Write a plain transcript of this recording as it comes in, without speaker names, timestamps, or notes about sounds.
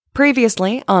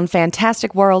Previously on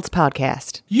Fantastic Worlds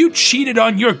podcast. You cheated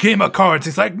on your game of cards.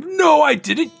 He's like, no, I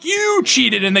didn't. You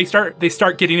cheated. And they start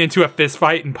getting into a fist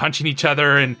fight and punching each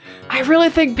other. And I really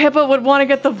think Pippa would want to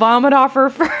get the vomit off her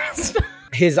first.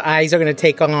 His eyes are going to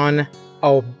take on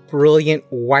a brilliant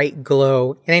white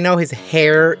glow. And I know his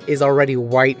hair is already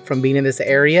white from being in this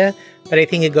area, but I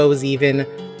think it goes even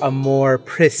a more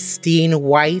pristine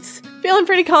white. Feeling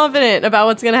pretty confident about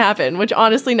what's going to happen, which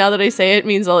honestly, now that I say it,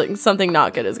 means like, something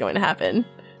not good is going to happen.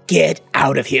 Get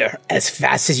out of here as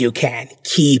fast as you can.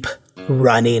 Keep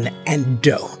running and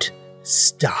don't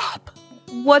stop.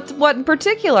 What in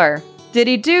particular did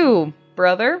he do,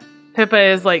 brother? Pippa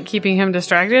is like keeping him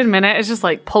distracted. Minette is just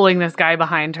like pulling this guy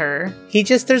behind her.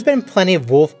 There's been plenty of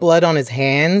wolf blood on his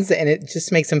hands, and it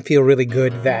just makes him feel really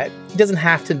good that he doesn't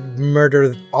have to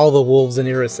murder all the wolves in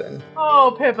Irison.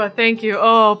 Oh, Pippa, thank you.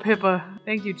 Oh, Pippa.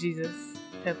 Thank you, Jesus.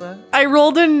 Pippa. I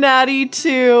rolled a natty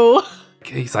 2.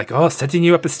 he's like, oh, setting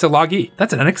you up as Stilagi.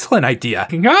 That's an excellent idea.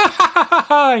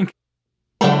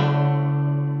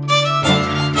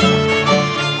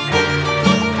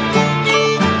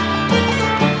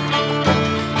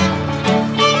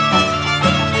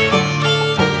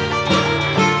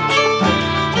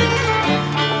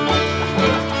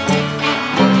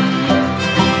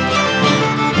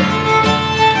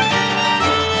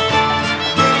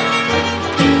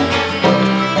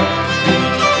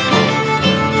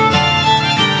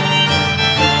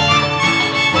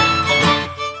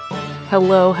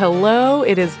 Hello.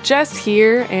 It is Jess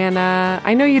here, and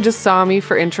I know you just saw me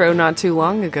for intro not too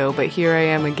long ago, but here I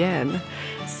am again.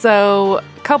 So,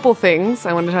 couple things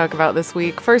I want to talk about this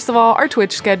week. First of all, our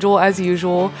Twitch schedule as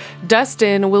usual.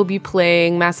 Dustin will be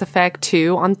playing Mass Effect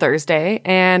 2 on Thursday,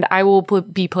 and I will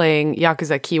be playing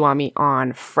Yakuza Kiwami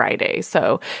on Friday.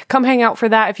 So come hang out for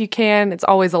that if you can. It's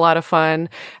always a lot of fun.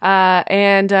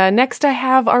 And next I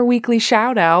have our weekly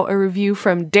shout out, a review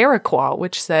from Derequa,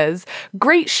 which says,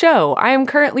 "Great show. I am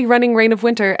currently running Reign of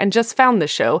Winter and just found the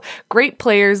show. Great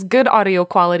players, good audio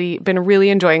quality. Been really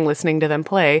enjoying listening to them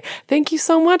play. Thank you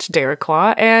so much,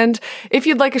 Derequa. And if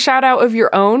you'd like a shout out of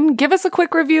your own, give us a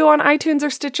quick review on iTunes or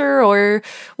Stitcher or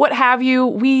what have you.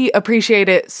 We appreciate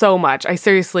it so much. I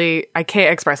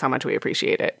can't express how much we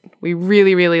appreciate it. We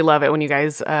really, really love it when you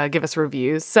guys give us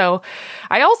reviews. So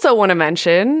I also want to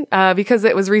mention, because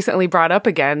it was recently brought up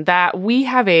again, that we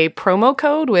have a promo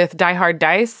code with Die Hard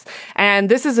Dice. And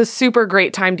this is a super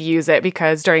great time to use it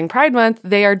because during Pride Month,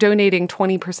 they are donating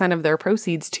 20% of their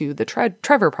proceeds to the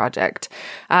Trevor Project.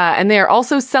 And they are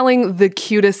also selling the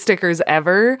cutest stickers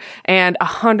ever, and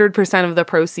 100% of the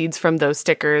proceeds from those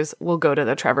stickers will go to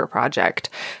the Trevor Project.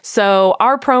 So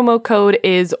our promo code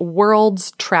is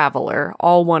Worlds Traveler,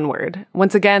 all one word.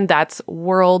 Once again, that's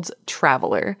Worlds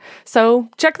Traveler. So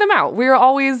check them out. We're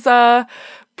always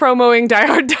promoting Die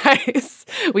Hard Dice.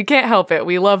 We can't help it.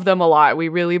 We love them a lot. We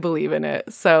really believe in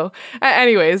it. So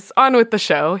anyways, on with the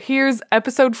show. Here's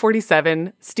episode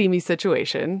 47, Steamy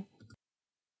Situation.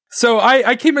 So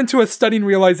I came into a stunning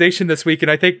realization this week, and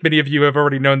I think many of you have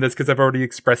already known this because I've already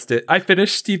expressed it. I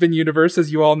finished Steven Universe, as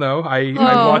you all know. I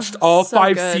watched all so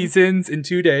 5 seasons in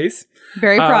 2 days.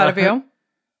 Very proud of you.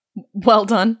 Well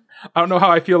done. I don't know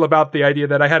how I feel about the idea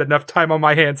that I had enough time on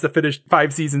my hands to finish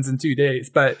 5 seasons in 2 days,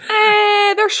 but...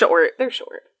 They're short.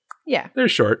 Yeah. They're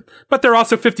short. But they're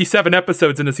also 57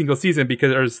 episodes in a single season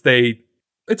because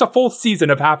it's a full season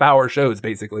of half-hour shows,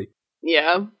 basically.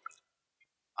 Yeah.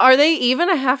 Are they even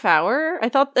a half hour? I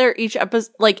thought they're each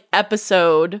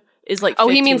episode is like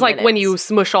 15 he means like minutes. when you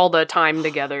smush all the time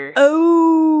together.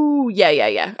 Oh,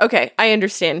 yeah. Okay, I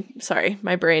understand. Sorry,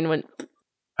 my brain went...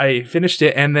 I finished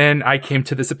it, and then I came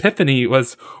to this epiphany,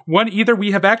 was one, either we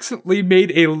have accidentally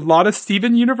made a lot of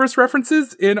Steven Universe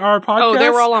references in our podcast. Oh, they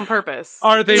were all on purpose.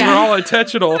 Or they were all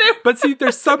intentional. But see,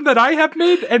 there's some that I have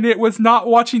made, and it was not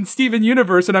watching Steven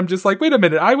Universe, and I'm just like, wait a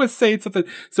minute, I was saying something.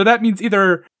 So that means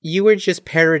either... You were just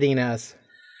parodying us.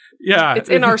 Yeah. It's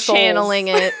in our souls. Channeling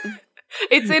it.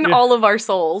 It's in all of our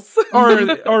souls.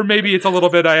 or maybe it's a little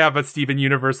bit, I have a Steven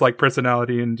Universe-like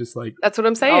personality and just like... That's what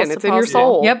I'm saying. It's in your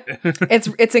soul. Yep.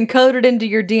 It's encoded into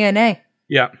your DNA.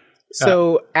 Yeah.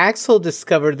 So Axel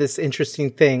discovered this interesting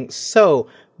thing. So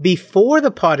before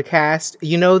the podcast,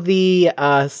 you know the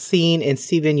scene in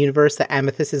Steven Universe that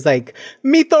Amethyst is like,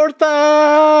 "Mi torta!"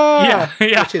 Yeah.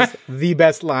 Which is the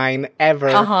best line ever.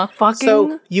 Fucking.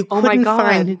 So you couldn't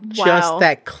find just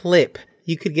that clip.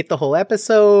 You could get the whole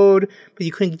episode, but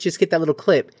you couldn't just get that little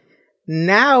clip.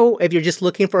 Now, if you're just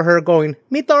looking for her going,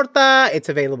 "Mi torta," it's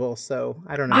available. So,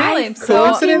 I don't know. Really?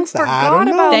 Coincidence? I don't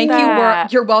know. Thank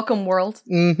you. You're welcome, world.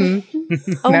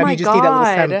 Mm-hmm. Oh now, my if you just need that little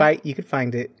God. sound bite, you could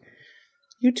find it.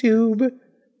 YouTube.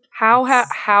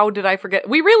 How did I forget?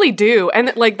 We really do.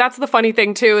 And like, that's the funny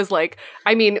thing too, is like,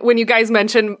 I mean, when you guys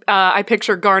mention, I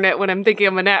picture Garnet when I'm thinking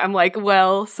of Minette, I'm like,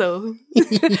 well, so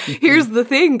here's the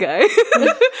thing, guys.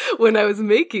 When I was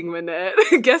making Minette,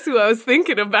 guess who I was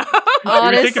thinking about?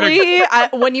 Honestly,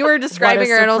 when you were describing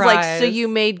her, and I was like, so surprise. you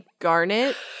made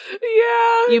Garnet?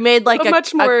 Yeah. You made like A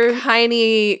much more-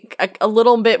 tiny, a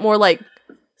little bit more like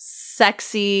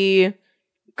sexy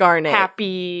Garnet.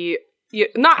 Happy.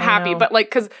 Not I happy, know. but like,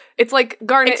 because it's like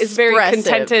Garnet is very Expressive.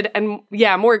 contented and,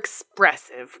 yeah, more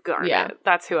expressive Garnet. Yeah.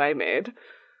 That's who I made.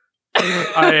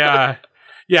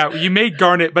 Yeah, you made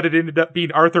Garnet, but it ended up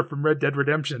being Arthur from Red Dead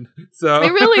Redemption. So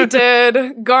It really did.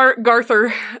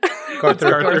 Garther.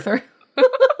 Arthur.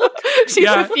 She's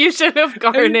Yeah. a fusion of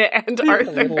Garnet and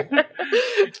Arthur.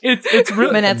 It's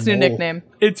really Minette's new nickname.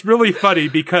 it's really funny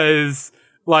because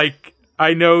like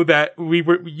I know that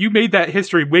you made that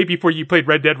history way before you played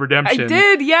Red Dead I Redemption.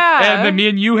 did, yeah. And then me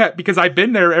and you because I've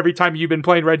been there every time you've been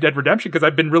playing Red Dead Redemption because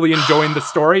I've been really enjoying the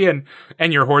story and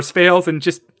your horse fails and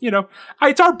just,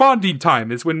 it's our bonding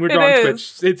time is when we're It on is.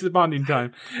 Twitch. It's a bonding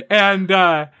time. And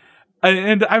I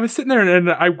was sitting there and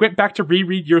I went back to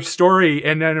reread your story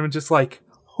and then I'm just like,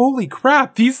 holy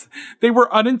crap, they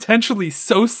were unintentionally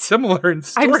so similar in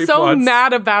story I'm so plots.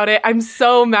 mad about it. I'm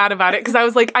so mad about it because I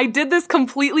was like, I did this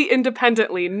completely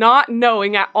independently, not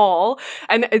knowing at all.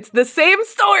 And it's the same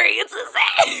story. It's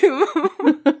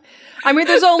the same. I mean,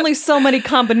 there's only so many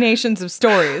combinations of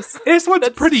stories. This one's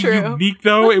That's pretty true. unique,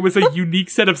 though. It was a unique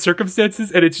set of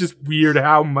circumstances, and it's just weird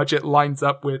how much it lines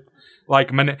up with, like,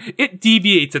 it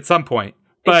deviates at some point.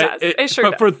 But does. It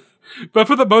sure But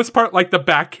for the most part, like, the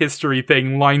back history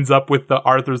thing lines up with the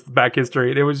Arthur's back history,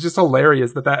 and it was just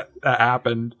hilarious that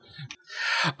happened.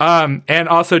 And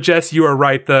also, Jess, you are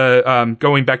right. The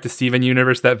going back to Steven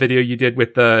Universe, that video you did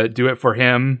with the Do It For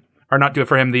Him. Or not Do It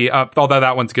For Him, although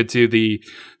that one's good too, the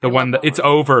one that It's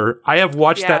Over. I have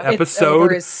watched that It's episode.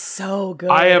 Over is so good.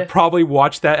 I have probably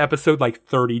watched that episode like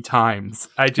 30 times.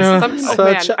 I just, Oh, Such man. a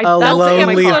That's That's the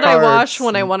lonely episode I heart. watch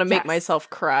when I want to make Yes. myself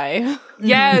cry.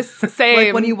 Yes, same.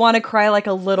 Like when you want to cry like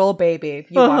a little baby,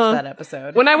 you watch that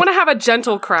episode. When I want to have a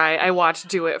gentle cry, I watch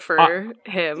Do It For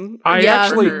Him. I Do It For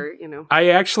actually- her, I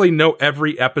actually know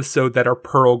every episode that are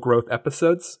Pearl Growth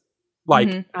episodes. Like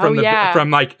from Oh, yeah. from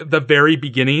like the very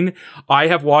beginning. I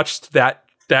have watched that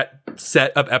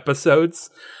set of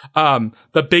episodes.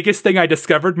 The biggest thing I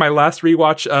discovered my last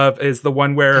rewatch of is the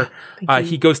one where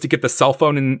he goes to get the cell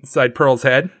phone inside Pearl's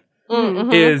head.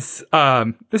 Is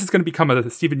this is going to become a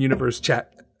Steven Universe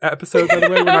chat episode, by the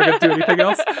way. We're not going to do anything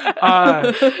else.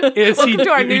 Welcome to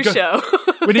our new show.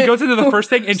 When he goes into the first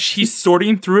thing and she's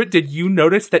sorting through it, did you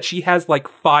notice that she has like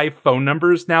 5 phone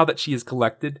numbers now that she has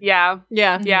collected? Yeah.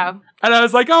 Yeah. Yeah. And I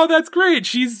was like, oh, that's great.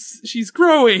 She's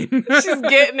growing. She's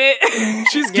getting it.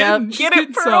 she's Yep.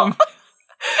 getting Pearl. some.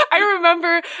 I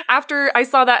remember after I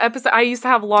saw that episode, I used to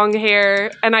have long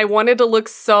hair and I wanted to look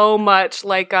so much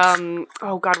like,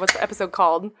 oh God, what's the episode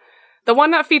called? The one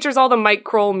that features all the Mike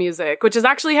Kroll music, which is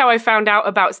actually how I found out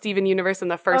about Steven Universe in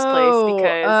the first place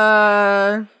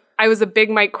because I was a big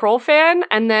Mike Kroll fan,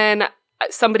 and then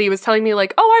somebody was telling me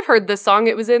like, "Oh, I've heard this song.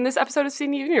 It was in this episode of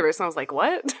Steven Universe," and I was like,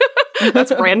 "What?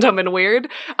 That's random and weird."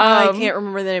 I can't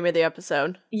remember the name of the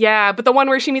episode. Yeah, but the one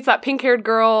where she meets that pink-haired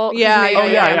girl. whose Yeah, name- Oh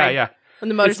yeah. On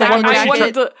the It's the motorcycle one where I she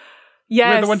wanted to.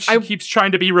 Yes, Where the one she keeps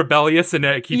trying to be rebellious and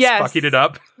it keeps Yes. fucking it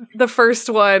up. the first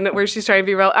one where she's trying to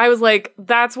be real. I was like,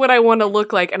 "That's what I want to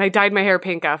look like," and I dyed my hair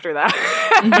pink after that.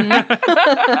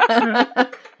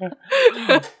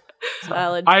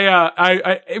 Valid.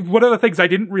 I one of the things I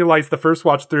didn't realize the first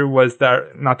watch through was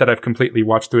that, not that I've completely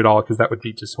watched through it all, because that would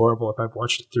be just horrible if I've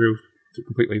watched it through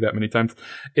completely that many times,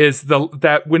 is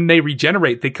that when they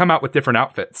regenerate, they come out with different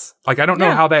outfits. Like, I don't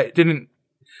know how that didn't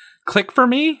click for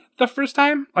me the first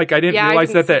time. Like, I didn't realize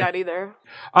I didn't see that. that either.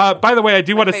 By the way, I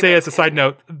do want to say favorite as a side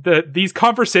note,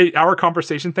 our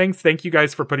conversation things, thank you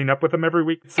guys for putting up with them every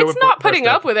week. It's not putting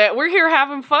up with it. We're here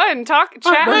having fun, chatting,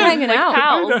 hanging like out.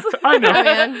 pals. I know. Oh,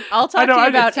 man. I'll talk know, to I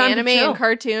you know. about Time to anime chill. and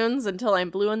cartoons until I'm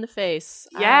blue in the face.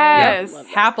 Yes. I love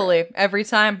that. Happily, every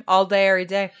time, all day, every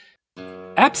day.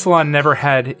 Absalon never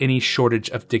had any shortage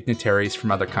of dignitaries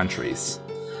from other countries.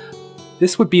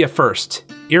 This would be a first.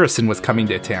 Irison was coming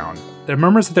to town. The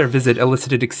murmurs of their visit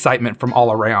elicited excitement from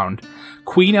all around.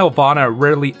 Queen Elvana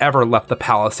rarely ever left the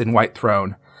palace in White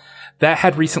Throne. That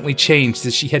had recently changed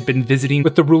as she had been visiting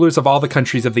with the rulers of all the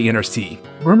countries of the Inner Sea.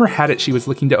 Rumor had it she was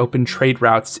looking to open trade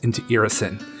routes into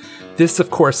Irison. This, of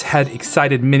course, had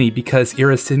excited many because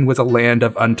Irison was a land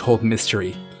of untold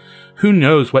mystery. Who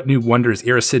knows what new wonders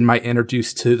Irison might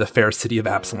introduce to the fair city of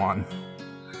Absalon.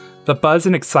 The buzz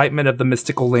and excitement of the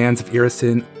mystical lands of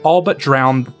Irisen all but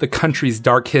drowned the country's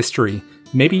dark history.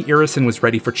 Maybe Irisen was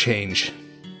ready for change.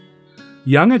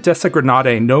 Young Odessa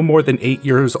Grenade, no more than 8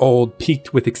 years old,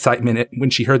 peaked with excitement when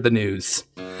she heard the news.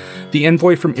 The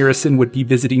envoy from Irisen would be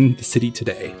visiting the city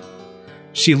today.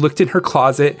 She looked in her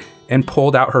closet and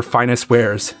pulled out her finest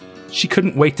wares. She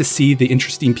couldn't wait to see the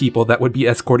interesting people that would be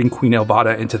escorting Queen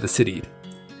Elvada into the city.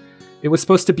 It was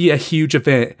supposed to be a huge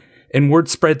event, and word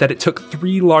spread that it took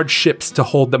 3 large ships to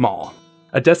hold them all.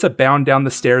 Odessa bounded down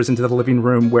the stairs into the living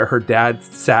room where her dad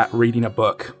sat reading a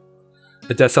book.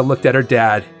 Odessa looked at her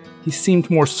dad. He seemed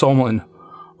more sullen,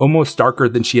 almost darker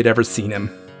than she had ever seen him.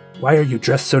 "Why are you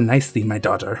dressed so nicely, my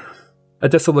daughter?"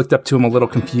 Odessa looked up to him a little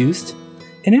confused.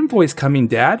 "An envoy's coming,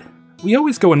 Dad. We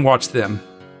always go and watch them."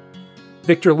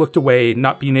 Victor looked away,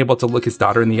 not being able to look his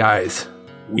daughter in the eyes.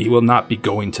 "We will not be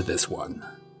going to this one."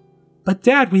 "But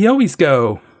Dad, we always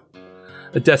go."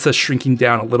 Odessa shrinking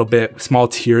down a little bit, small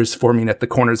tears forming at the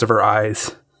corners of her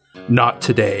eyes. "Not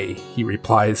today," he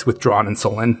replies, withdrawn and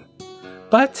sullen.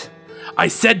 "But I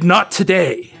said not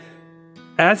today."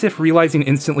 As if realizing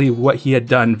instantly what he had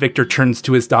done, Victor turns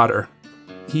to his daughter.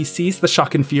 He sees the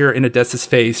shock and fear in Odessa's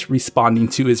face, responding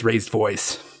to his raised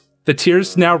voice. The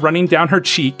tears now running down her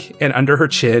cheek and under her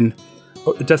chin,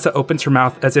 Odessa opens her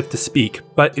mouth as if to speak,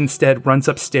 but instead runs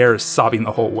upstairs, sobbing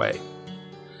the whole way.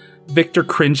 Victor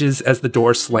cringes as the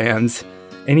door slams,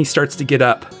 and he starts to get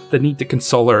up. The need to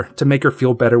console her, to make her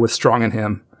feel better, was strong in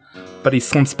him. But he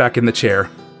slumps back in the chair.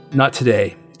 Not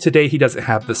today. Today he doesn't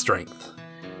have the strength.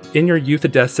 In your youth,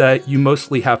 Odessa, you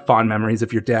mostly have fond memories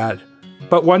of your dad.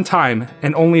 But one time,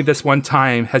 and only this one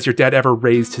time, has your dad ever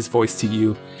raised his voice to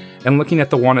you, and looking at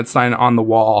the wanted sign on the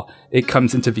wall, it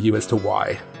comes into view as to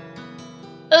why.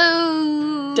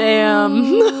 Oh,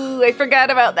 damn. I forgot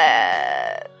about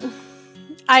that.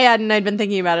 I hadn't. I'd been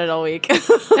thinking about it all week. Well,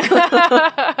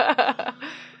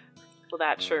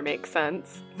 that sure makes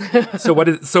sense. So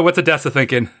what's Odessa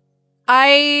thinking?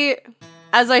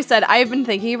 As I said, I've been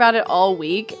thinking about it all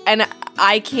week, and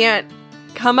I can't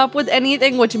come up with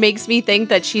anything, which makes me think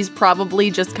that she's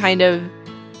probably just kind of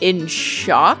in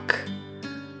shock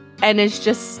and is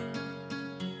just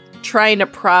trying to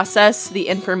process the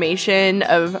information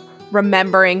of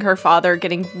remembering her father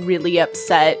getting really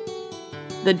upset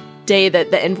the day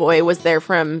that the envoy was there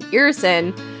from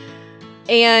Irisen,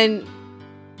 and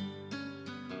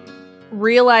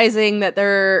realizing that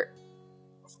they're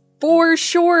for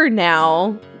sure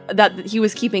now that he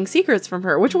was keeping secrets from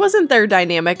her, which wasn't their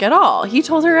dynamic at all. He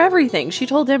told her everything. She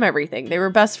told him everything. They were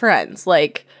best friends.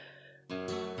 Like,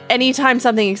 anytime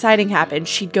something exciting happened,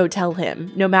 she'd go tell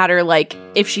him, no matter, like,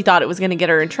 if she thought it was going to get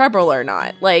her in trouble or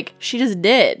not. Like, she just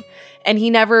did. And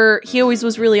he always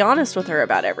was really honest with her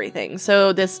about everything.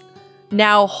 So this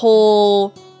now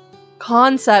whole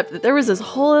concept that there was this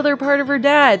whole other part of her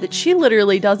dad that she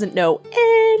literally doesn't know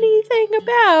anything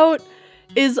about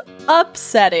is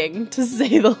upsetting, to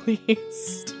say the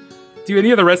least. Do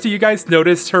any of the rest of you guys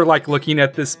notice her, like, looking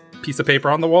at this piece of paper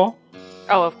on the wall?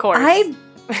 Oh, of course. I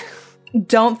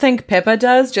don't think Pippa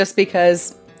does, just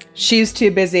because she's too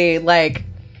busy, like,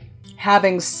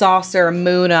 having saucer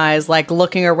moon eyes, like,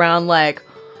 looking around like,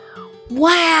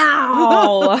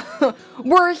 wow,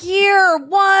 we're here,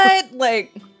 what?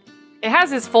 Like, it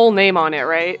has his full name on it,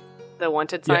 right? The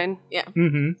wanted sign? Yeah.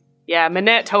 Mm-hmm. Yeah,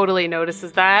 Minette totally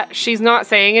notices that. She's not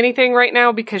saying anything right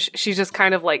now because she just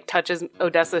kind of, like, touches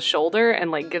Odessa's shoulder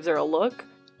and, like, gives her a look.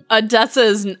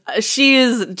 She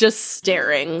is just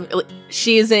staring.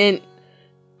 She isn't,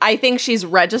 I think she's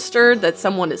registered that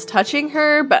someone is touching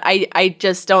her, but I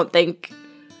just don't think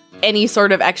any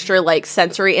sort of extra, like,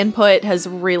 sensory input has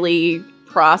really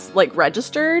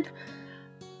registered.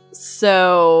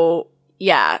 So,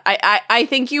 yeah, I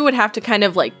think you would have to kind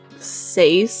of, like,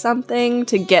 say something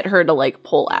to get her to, like,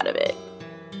 pull out of it.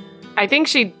 I think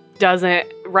she doesn't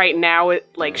right now.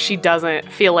 She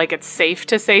doesn't feel like it's safe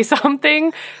to say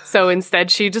something. So instead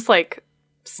she just, like,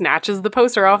 snatches the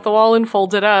poster off the wall and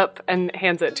folds it up and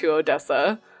hands it to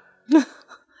Odessa.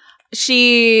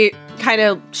 She kind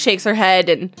of shakes her head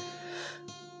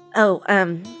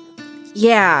and,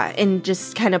 yeah, and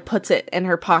just kind of puts it in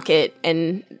her pocket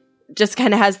and just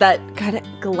kind of has that kind of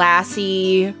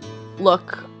glassy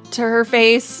look to her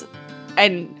face,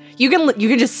 and you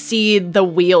can just see the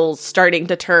wheels starting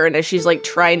to turn as she's, like,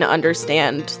 trying to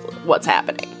understand what's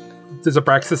happening. Does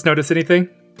Abraxas notice anything?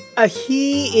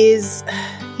 He's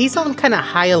on kind of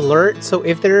high alert, so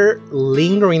if they're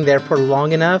lingering there for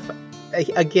long enough,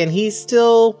 again, he's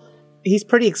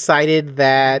pretty excited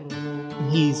that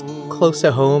he's close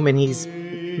to home and he's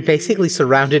basically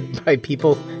surrounded by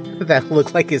people that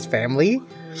look like his family.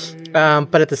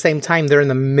 But at the same time, they're in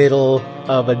the middle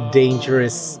of a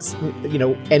dangerous,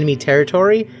 enemy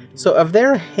territory. So if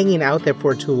they're hanging out there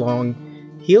for too long,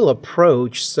 he'll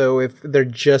approach. So if they're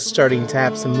just starting to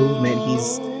have some movement,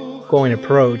 he's going to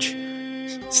approach.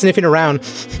 Sniffing around.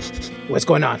 What's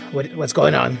going on? What's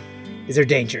going on? Is there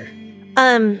danger?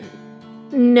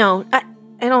 No. I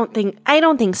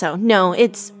don't think so. No,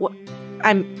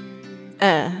 I'm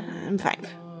fine.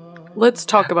 Let's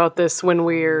talk about this when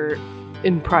we're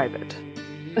in private.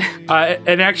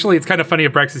 And actually, it's kind of funny,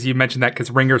 Abraxas, you mentioned that,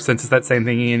 because Ringer senses that same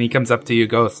thing, and he comes up to you,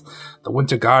 goes, "The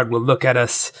Winter Guard will look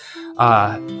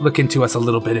into us a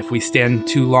little bit if we stand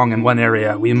too long in one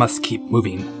area. We must keep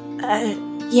moving."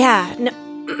 Yeah, no,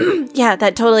 yeah,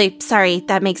 that totally, sorry,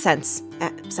 that makes sense.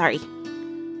 Sorry.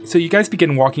 So you guys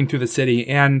begin walking through the city,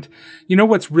 and you know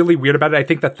what's really weird about it? I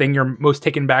think the thing you're most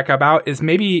taken back about is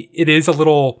maybe it is a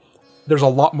little... There's a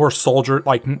lot more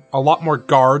a lot more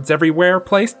guards everywhere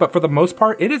placed, but for the most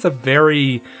part, it is a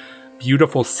very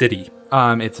beautiful city.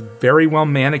 It's very well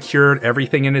manicured,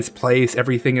 everything in its place,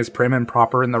 everything is prim and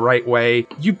proper in the right way.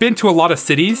 You've been to a lot of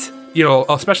cities,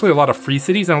 especially a lot of free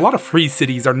cities, and a lot of free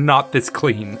cities are not this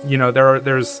clean.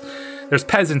 There's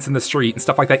peasants in the street and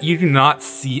stuff like that. You do not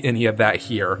see any of that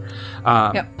here.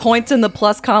 Points in the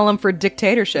plus column for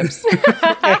dictatorships.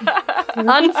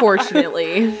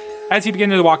 Unfortunately. As you begin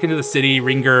to walk into the city,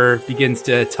 Ringer begins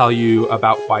to tell you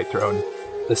about Whitethrone.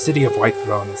 The city of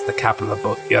Whitethrone is the capital of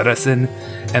both Yrison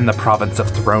and the province of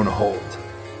Thronehold.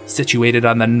 Situated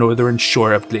on the northern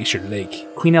shore of Glacier Lake,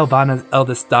 Queen Elvana's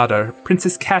eldest daughter,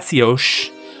 Princess Cassioche,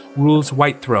 rules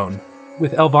Whitethrone,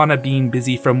 with Elvana being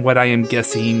busy, from what I am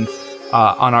guessing,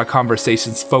 on our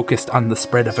conversations focused on the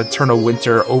spread of eternal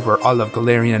winter over all of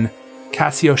Galarian.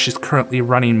 Cassioche is currently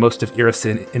running most of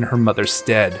Yrison in her mother's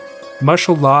stead.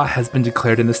 Martial law has been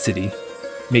declared in the city,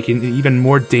 making it even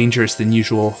more dangerous than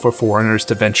usual for foreigners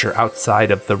to venture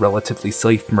outside of the relatively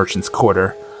safe Merchant's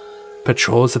Quarter.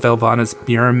 Patrols of Elvana's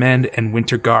Mirrormen and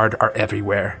Winter Guard are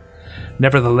everywhere.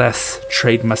 Nevertheless,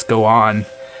 trade must go on,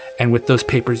 and with those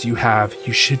papers you have,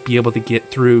 you should be able to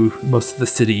get through most of the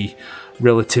city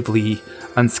relatively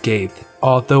unscathed,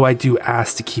 although I do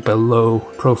ask to keep a low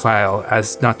profile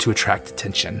as not to attract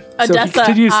attention.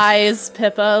 Odessa eyes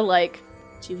Pippa like,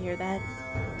 Did you hear that?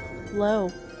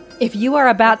 Low. If you are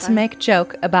about to make a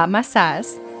joke about my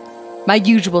size, my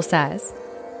usual size,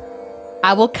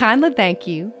 I will kindly thank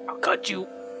you. I'll cut you.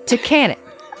 To can it.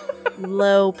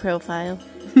 Low profile.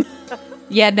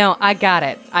 Yeah, no, I got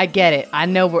it. I get it. I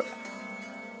know we're...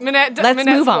 Minette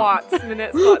move squats.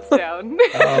 Minette squats down.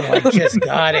 Oh, I just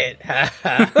got it.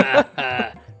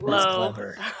 That's Low.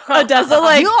 clever. Odessa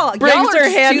brings y'all her are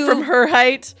hand too- from her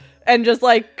height and just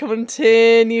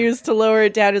continues to lower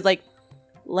it down. Is like,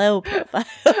 Low profile.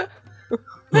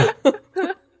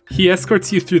 He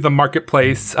escorts you through the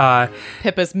marketplace.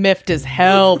 Pippa's miffed as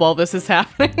hell while this is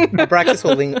happening. Abraxas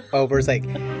will lean over, is like,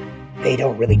 they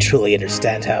don't really truly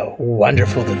understand how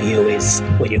wonderful the view is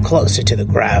when you're closer to the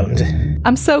ground.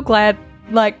 I'm so glad,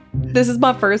 this is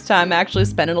my first time actually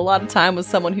spending a lot of time with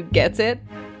someone who gets it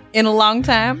in a long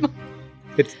time.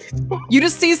 You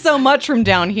just see so much from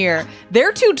down here.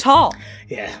 They're too tall.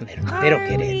 Yeah, they don't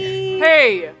get in.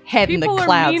 Hey, Head in the people are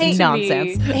clouds. mean to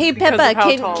Nonsense. me Hey because Pippa, of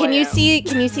how tall can I you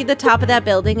am. see the top of that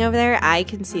building over there? I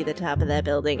can see the top of that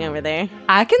building over there.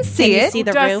 I can see Can you it. see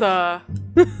the roof? Odessa.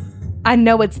 I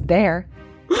know it's there.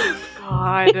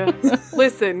 God.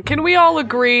 Listen, can we all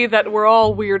agree that we're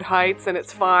all weird heights and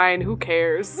it's fine? Who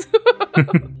cares?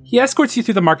 He escorts you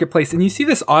through the marketplace, and you see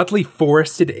this oddly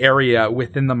forested area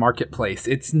within the marketplace.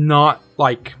 It's not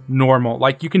normal.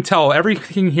 You can tell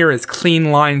everything here is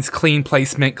clean lines, clean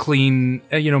placement, clean,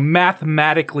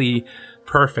 mathematically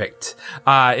perfect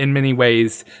in many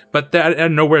ways. But out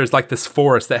of nowhere is this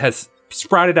forest that has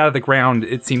sprouted out of the ground.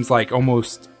 It seems like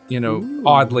almost,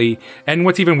 oddly. And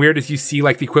what's even weird is you see the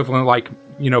equivalent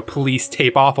of police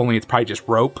tape off, only it's probably just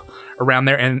rope around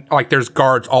there. And there's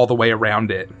guards all the way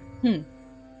around it.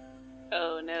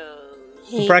 Oh no.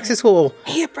 Hey, Abraxas will,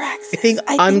 hey Abraxas, I think,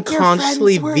 your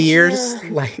unconsciously friends were veers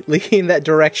here. slightly in that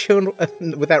direction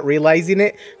without realizing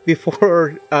it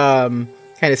before kind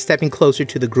of stepping closer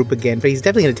to the group again. But he's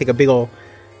definitely going to take a big ol'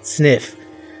 sniff.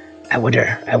 I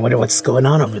wonder what's going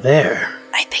on over there.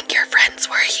 I think your friends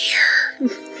were here.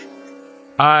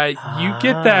 You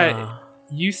get that.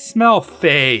 You smell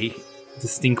Fae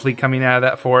distinctly coming out of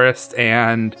that forest,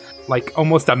 and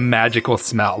almost a magical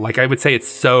smell. I would say it's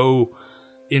so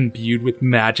imbued with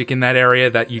magic in that area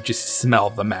that you just smell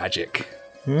the magic.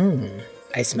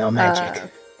 I smell magic.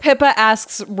 Pippa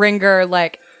asks Ringer,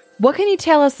 what can you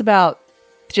tell us about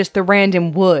just the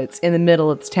random woods in the middle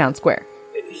of the town square?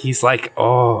 He's like,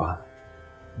 oh,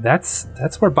 That's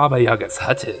where Baba Yaga's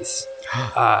hut is.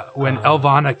 When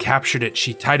Elvana captured it,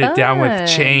 she tied it down with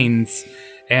chains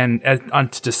and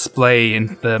onto display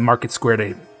in the market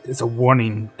square as a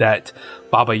warning that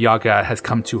Baba Yaga has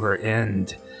come to her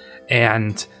end.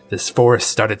 And this forest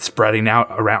started spreading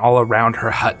out all around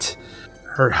her hut.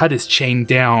 Her hut is chained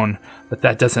down, but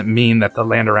that doesn't mean that the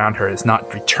land around her is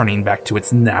not returning back to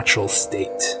its natural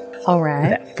state. All right.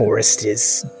 That forest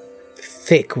is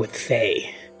thick with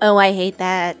fae. Oh, I hate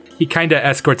that. He kind of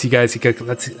escorts you guys. He goes,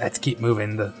 let's keep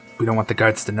moving. We don't want the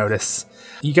guards to notice.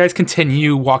 You guys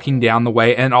continue walking down the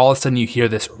way, and all of a sudden you hear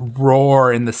this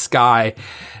roar in the sky,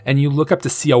 and you look up to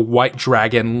see a white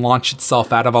dragon launch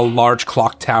itself out of a large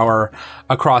clock tower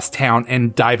across town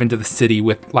and dive into the city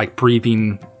with, like,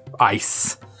 breathing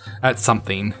ice at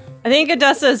something. I think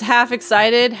Odessa is half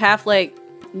excited, half, like,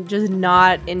 just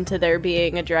not into there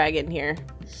being a dragon here.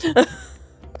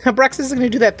 Brax is going to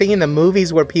do that thing in the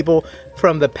movies where people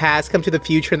from the past come to the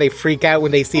future and they freak out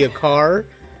when they see a car.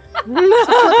 It's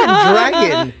a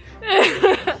fucking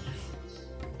dragon.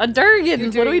 A Durgan.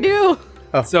 What do we do?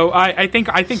 Oh. So I think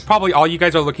probably all you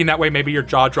guys are looking that way. Maybe your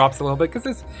jaw drops a little bit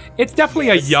because it's definitely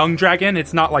a young dragon.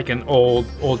 It's not like an old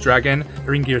dragon.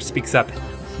 Hringir speaks up.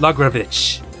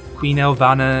 Lagravich, Queen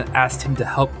Elvana asked him to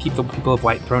help keep the people of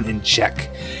Whitethrone in check.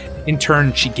 In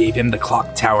turn, she gave him the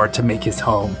clock tower to make his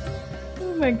home.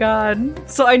 Oh my god.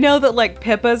 So I know that, like,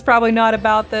 Pippa's probably not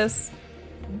about this,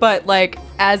 but, like,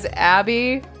 as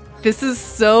Abby, this is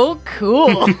so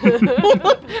cool.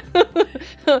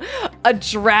 A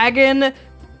dragon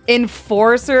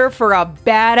enforcer for a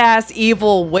badass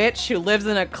evil witch who lives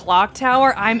in a clock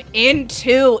tower. I'm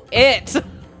into it.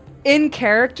 In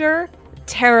character,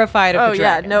 terrified of the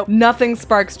dragon. Yeah, nope. Nothing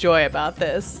sparks joy about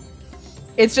this.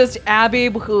 It's just Abby,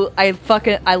 who I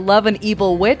love an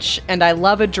evil witch and I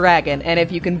love a dragon, and if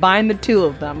you combine the two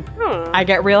of them, I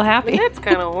get real happy. Minette's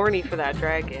kind of horny for that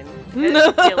dragon.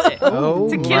 To kill it. Oh,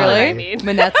 to kill really? it, I mean.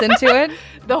 Minette's into it?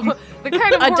 The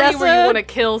kind of horny where you want to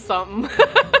kill something.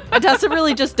 Odessa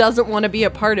really just doesn't want to be a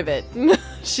part of it.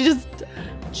 She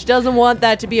doesn't want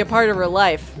that to be a part of her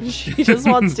life. She just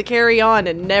wants to carry on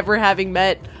and never having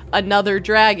met another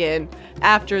dragon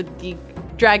after the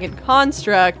dragon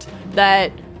construct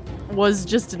that was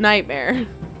just a nightmare.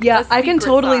 Yeah, The I can secret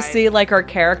totally side. see, like, our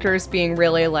characters being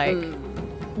really,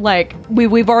 like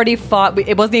we've already fought.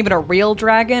 It wasn't even a real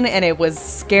dragon, and it was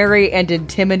scary and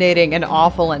intimidating and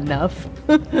awful enough.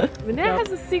 Minette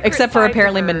has a secret Except for side to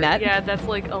apparently her. Minette. Yeah, that's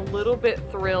like a little bit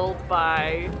thrilled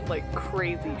by like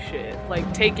crazy shit.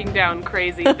 Like taking down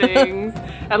crazy things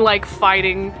and like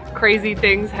fighting crazy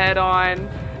things head on.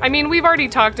 I mean, we've already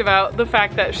talked about the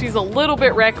fact that she's a little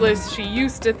bit reckless. She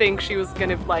used to think she was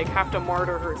gonna like have to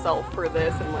martyr herself for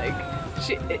this, and like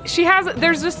she has.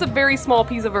 There's just a very small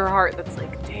piece of her heart that's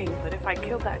like, dang, but if I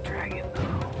killed that dragon,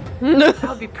 that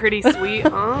would be pretty sweet,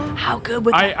 huh? How good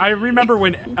would that I remember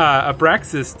when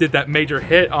Abraxas did that major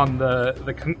hit on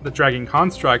the dragon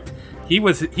construct. He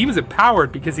was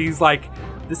empowered because he's like,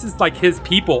 this is like his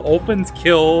people. Ulfins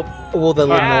kill. Well, the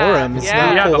Lenorums,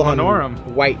 yeah. not the full-on Lenorum.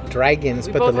 white dragons,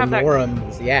 We but the both have that-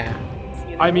 Lenorums, yeah.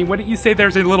 You know? I mean, wouldn't you say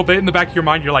there's a little bit in the back of your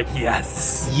mind? You're like,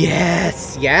 yes.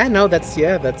 Yes, yeah, no, that's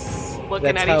Looking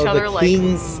that's at how each other the like,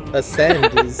 kings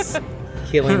ascend is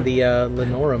killing the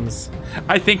Lenorums.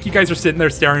 I think you guys are sitting there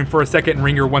staring for a second, and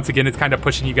Ringer once again is kind of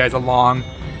pushing you guys along.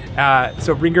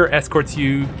 So Ringer escorts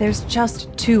you. There's just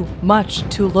too much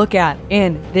to look at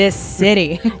in this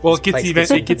city. Well, it gets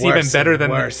even better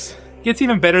than worse. this. Gets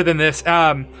even better than this.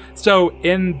 So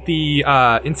in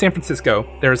San Francisco,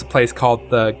 there's a place called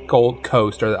the Gold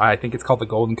Coast, or I think it's called the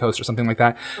Golden Coast, or something like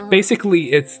that.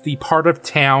 Basically, it's the part of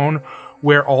town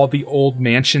where all the old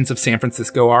mansions of San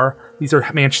Francisco are. These are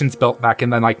mansions built back in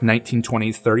the like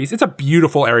 1920s, 30s. It's a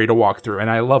beautiful area to walk through, and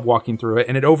I love walking through it.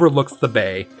 And it overlooks the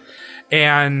bay,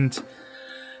 and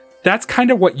that's kind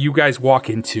of what you guys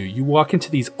walk into. You walk into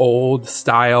these old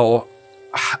style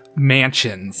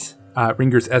mansions.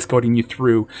 Ringer's escorting you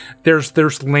through.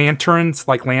 There's lanterns,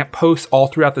 like lampposts, all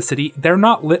throughout the city. They're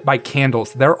not lit by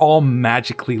candles. They're all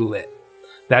magically lit.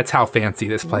 That's how fancy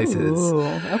this place is.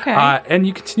 Okay. And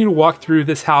you continue to walk through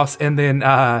this house, and then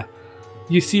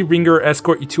you see Ringer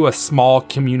escort you to a small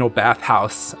communal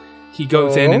bathhouse. He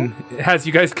goes in and has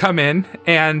you guys come in,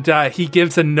 and he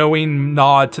gives a knowing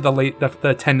nod to the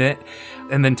attendant,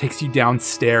 and then takes you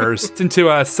downstairs into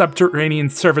a subterranean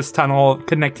service tunnel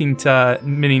connecting to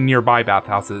many nearby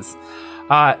bathhouses.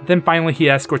 Then finally he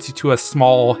escorts you to a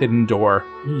small hidden door.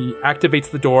 He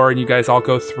activates the door and you guys all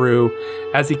go through.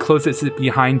 As he closes it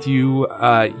behind you,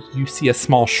 you see a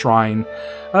small shrine.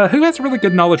 Who has really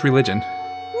good knowledge religion?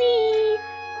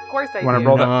 of course I Want to do.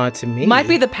 roll that? Not to me. Might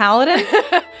be the paladin.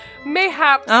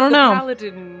 Mayhaps I don't the know.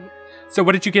 paladin. So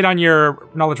what did you get on your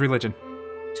knowledge religion?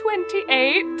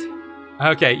 28.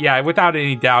 Okay, yeah, without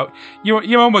any doubt.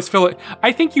 You almost feel it.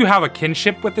 I think you have a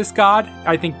kinship with this god.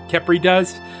 I think Kepri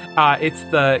does. It's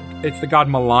the god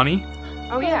Milani.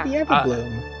 Oh, yeah. The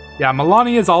Everbloom. Yeah,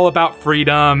 Milani is all about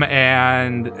freedom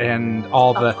and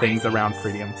all the things around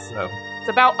freedom. So It's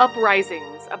about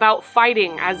uprisings, about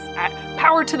fighting as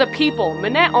power to the people.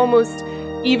 Minette almost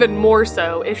even more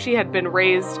so. If she had been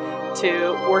raised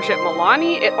to worship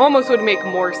Milani, it almost would make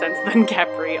more sense than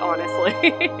Kepri, honestly.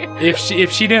 if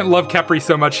she didn't love Kepri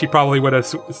so much, she probably would have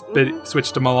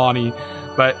switched to Milani.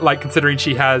 But like considering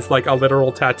she has like a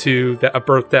literal tattoo, a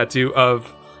birth tattoo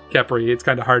of Kepri, it's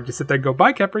kind of hard to sit there and go,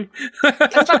 bye, Kepri.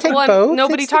 Take both.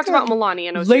 Nobody It's talked like about Milani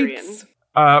and Osirian.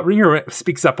 Ringer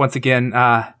speaks up once again.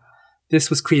 This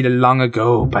was created long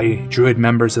ago by druid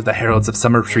members of the Heralds of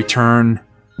Summer's Return.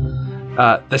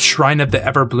 The Shrine of the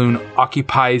Everbloom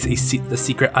occupies the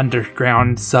secret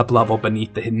underground sublevel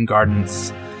beneath the Hidden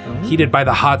Gardens, heated by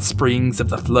the hot springs of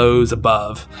the flows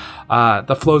above.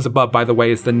 The flows above, by the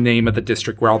way, is the name of the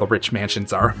district where all the rich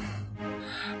mansions are.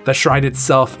 The shrine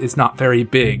itself is not very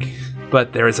big,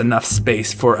 but there is enough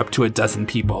space for up to 12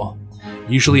 people,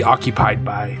 usually occupied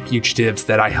by fugitives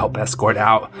that I help escort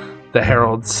out. The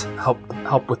heralds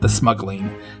help with the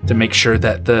smuggling to make sure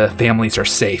that the families are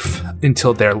safe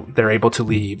until they're able to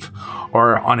leave,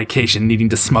 or on occasion needing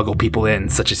to smuggle people in,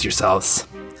 such as yourselves.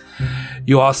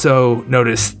 You also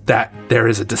notice that there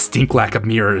is a distinct lack of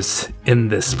mirrors in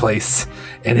this place,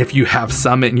 and if you have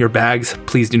some in your bags,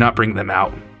 please do not bring them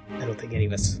out. I don't think any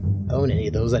of us own any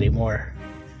of those anymore.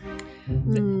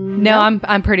 No,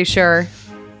 I'm pretty sure.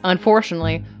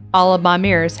 Unfortunately, all of my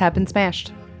mirrors have been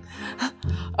smashed.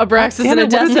 Abraxas Anna,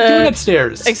 and what are they doing Odessa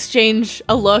upstairs? exchange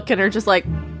a look and are just like,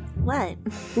 What?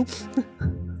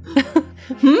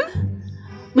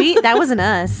 That wasn't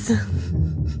us.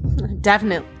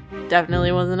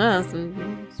 definitely wasn't us.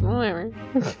 And whatever.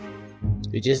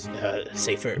 We just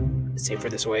safer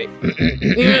this way.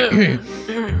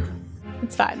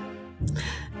 It's fine.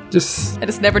 I Just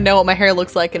just never know what my hair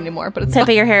looks like anymore, but it's Except for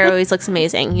fine. your hair always looks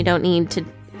amazing. You don't need to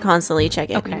constantly check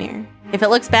it in the mirror. If it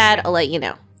looks bad, I'll let you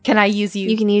know. Can I use you?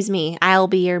 You can use me. I'll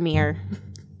be your mirror.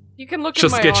 You can look she'll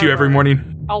at my sketch you every armor.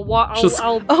 morning. I'll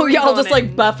Oh yeah, I'll breathe just on like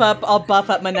it. buff up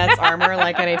Manette's armor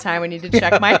like anytime we need to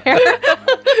check my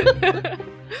hair.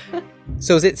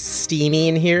 So is it steamy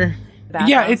in here?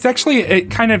 Yeah, it's actually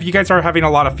kind of, you guys are having a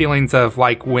lot of feelings of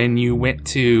like when you went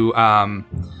to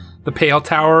the Pale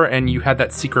Tower and you had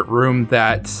that secret room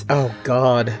that... Oh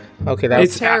God. Okay, that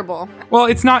It's was Terrible. Well,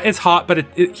 it's not as hot, but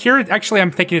here, actually,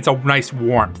 I'm thinking it's a nice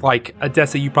warmth. Like,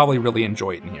 Odessa, you probably really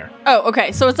enjoy it in here. Oh,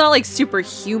 okay. So it's not like super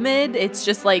humid. It's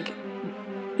just like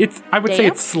I would say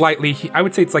Damp?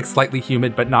 it's like slightly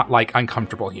humid, but not like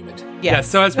uncomfortable humid. Yes. Yeah,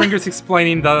 so as Ringer's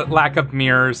explaining the lack of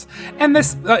mirrors, and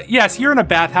this, yes, you're in a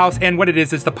bathhouse, and what it is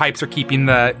the pipes are keeping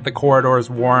the corridors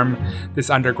warm,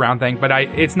 this underground thing, but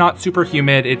it's not super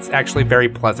humid. It's actually very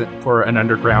pleasant for an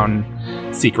underground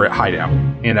secret hideout,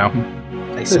 you know?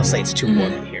 I still say it's too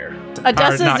warm in here.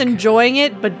 Odessa's not- enjoying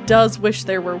it, but does wish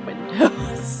there were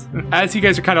windows. As you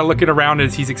guys are kind of looking around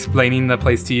as he's explaining the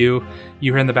place to you,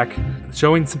 you hear in the back,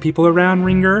 showing some people around,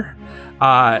 Ringer.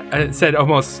 And it said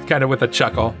almost kind of with a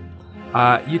chuckle.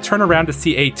 You turn around to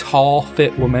see a tall,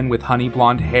 fit woman with honey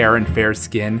blonde hair and fair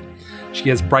skin. She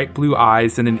has bright blue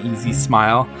eyes and an easy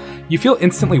smile. You feel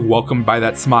instantly welcomed by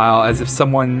that smile, as if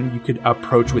someone you could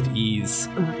approach with ease.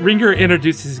 Ringer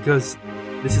introduces and goes,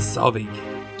 "This is Solvig.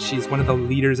 She's one of the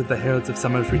leaders of the Heralds of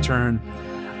Summer's Return."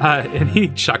 And he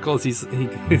chuckles. He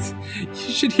goes,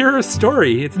 "You should hear her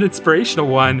story. It's an inspirational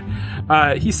one."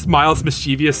 He smiles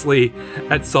mischievously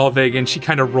at Solveig, and she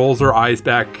kind of rolls her eyes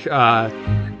back.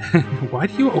 "Why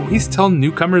do you always tell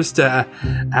newcomers to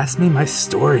ask me my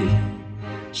story?"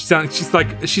 She's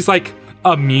like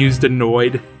amused,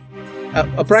 annoyed.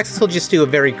 Abraxas will just do a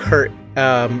very curt,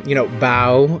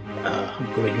 bow.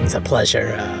 Greetings, a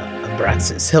pleasure.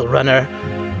 Abraxas Hillrunner,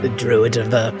 the druid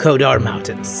of the Kodar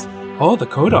Mountains. Oh, the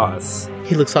Kodas.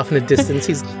 He looks off in the distance.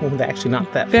 He's actually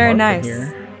not that Very far nice. from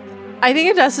here. I think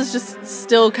Odessa's just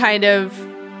still kind of.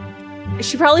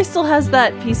 She probably still has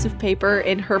that piece of paper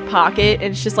in her pocket,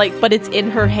 and it's just like, but it's in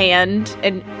her hand,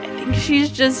 and I think she's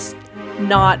just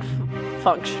not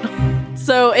functional.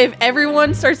 So if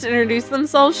everyone starts to introduce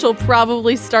themselves, she'll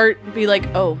probably be like,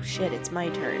 "Oh shit, it's my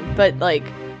turn." But like,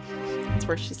 that's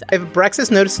where she's at. If Abraxas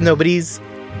notices nobody's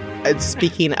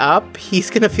speaking up,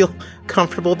 he's going to feel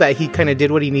comfortable that he kind of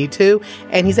did what he needed to,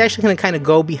 and he's actually going to kind of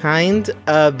go behind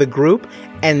the group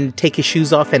and take his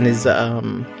shoes off and his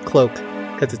cloak,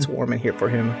 because it's warm in here for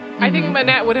him. I think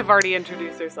Minette would have already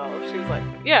introduced herself. She was like,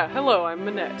 yeah, hello, I'm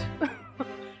Minette.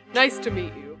 Nice to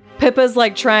meet you. Pippa's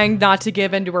like trying not to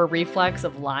give into her reflex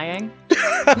of lying.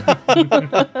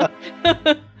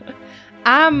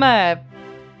 I'm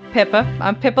Pippa.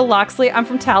 I'm Pippa Loxley. I'm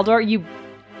from Taldor. You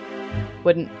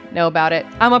wouldn't know about it.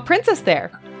 I'm a princess there.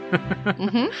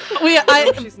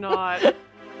 She's not.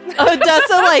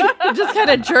 Odessa like just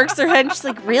kind of jerks her head and she's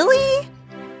like, really?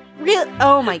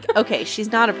 Oh my, okay,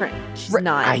 she's not a prince. She's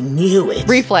not. I knew it.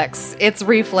 Reflex. It's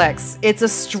reflex. It's a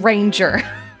stranger.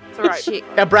 It's all right.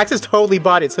 Yeah, Braxis totally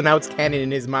bought it, so now it's canon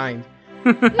in his mind.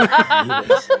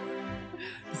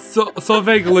 So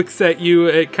Solveig looks at you,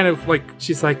 it kind of like,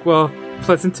 she's like, well,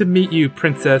 pleasant to meet you,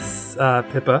 Princess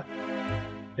Pippa.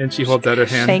 And she holds out her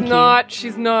hand. Thank you.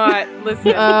 She's not.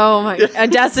 Listen. Oh my,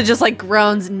 Odessa just like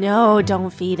groans, no,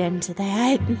 don't feed into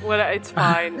that. It's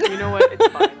fine. You know what? It's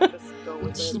fine. Just go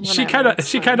with it.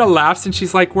 She kind of laughs and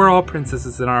she's like, we're all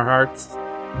princesses in our hearts.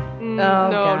 No,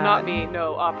 God. not me.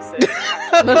 No, opposite.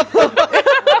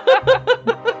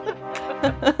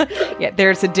 Yeah,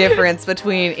 there's a difference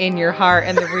between in your heart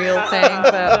and the real thing,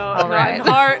 but No, all not right. in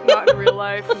heart, not in real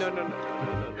life. No.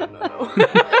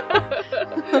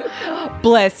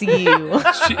 Bless you.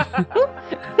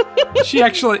 She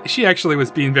actually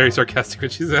was being very sarcastic when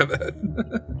she said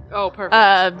that. Oh,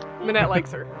 perfect. Minette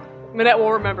likes her. Minette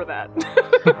will remember that.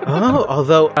 Oh,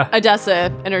 although Odessa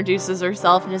introduces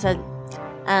herself and just said,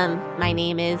 My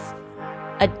name is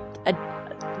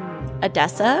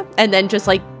Odessa, and then just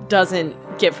like doesn't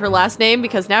give her last name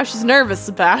because now she's nervous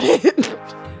about it.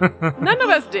 None of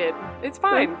us did. It's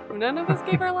fine. None of us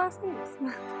gave our last names.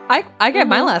 I get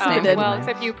my last name. did. Well,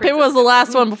 except you, Pip Princess. was the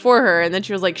last one before her, and then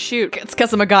she was like, shoot. It's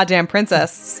because I'm a goddamn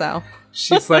princess, so.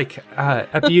 She's like,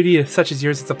 a beauty such as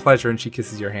yours, it's a pleasure, and she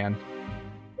kisses your hand.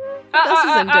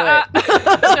 Odessa's into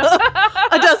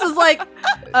it. Odessa's like,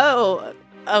 oh,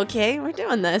 okay, we're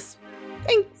doing this.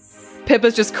 Thanks.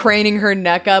 Pippa's just craning her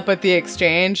neck up at the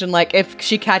exchange, and like if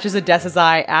she catches Odessa's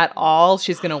eye at all,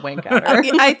 she's gonna wink at her.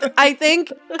 I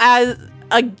think as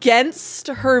against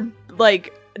her,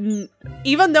 like,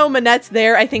 even though Minette's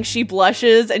there, I think she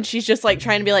blushes and she's just like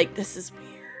trying to be like, this is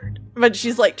weird. But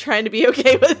she's like trying to be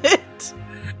okay with it.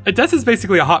 Odessa's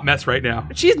basically a hot mess right now.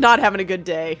 She's not having a good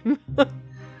day.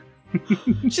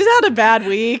 She's had a bad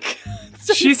week.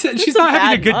 She's not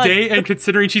having a good day, and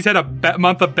considering she's had a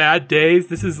month of bad days,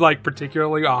 this is like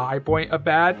particularly a high point of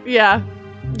bad. Yeah.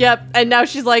 Yep. And now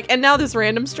she's like, and now this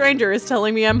random stranger is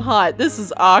telling me I'm hot. This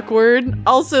is awkward.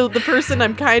 Also, the person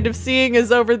I'm kind of seeing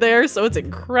is over there, so it's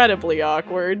incredibly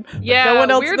awkward. Yeah, no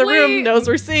one else in the weirdly- room knows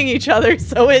we're seeing each other,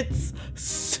 so it's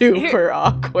super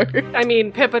awkward. I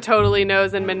mean, Pippa totally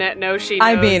knows, and Minette knows she knows.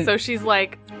 I mean- so she's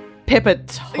like, Pippa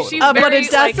totally. she's But very,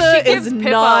 Odessa like, she gives is Pippa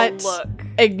not a look.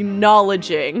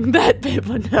 acknowledging that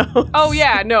Pippa knows. Oh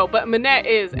yeah, no, but Minette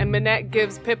is, and Minette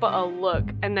gives Pippa a look,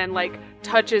 and then like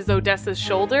touches Odessa's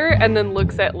shoulder, and then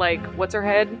looks at like what's her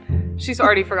head? She's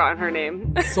already forgotten her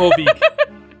name. Solveig.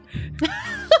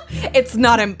 It's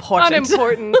not important.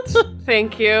 Unimportant.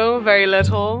 Thank you. Very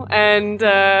little. And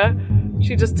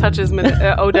she just touches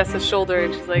Odessa's shoulder,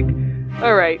 and she's like,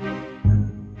 "All right."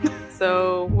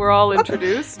 So we're all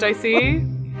introduced. I see.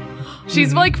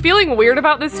 She's like feeling weird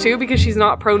about this too because she's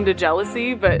not prone to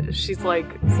jealousy, but she's like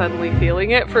suddenly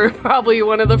feeling it for probably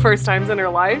one of the first times in her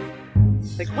life.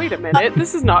 Like, wait a minute,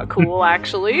 this is not cool,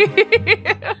 actually.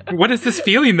 What is this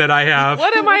feeling that I have?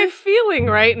 What am I feeling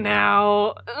right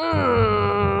now?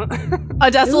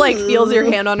 Odessa like feels your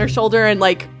hand on her shoulder and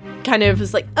like kind of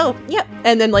is like, oh, yep.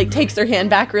 And then like takes her hand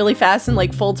back really fast and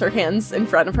like folds her hands in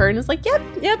front of her and is like, yep.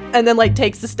 And then like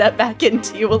takes a step back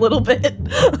into you a little bit.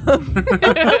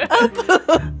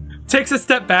 Takes a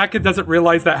step back and doesn't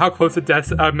realize that how close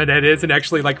Minette is, and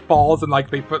actually like falls and like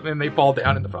they fall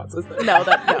down in the process. No,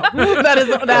 that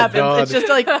isn't what happens. God. It's just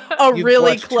like a You've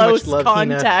really watched too much close Love,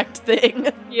 contact thing.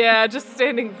 Yeah, just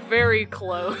standing very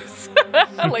close.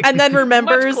 Like, And then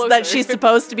remembers much that closer. she's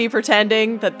supposed to be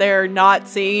pretending that they're not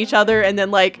seeing each other, and then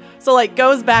like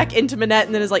goes back into Minette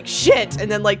and then is like, shit,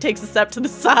 and then like takes a step to the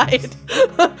side.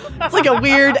 It's like a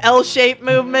weird L-shaped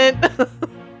movement.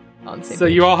 So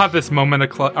you all have this moment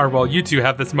of you two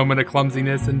have this moment of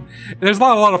clumsiness, and there's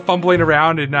not a lot of fumbling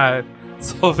around, and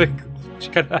Solveig, she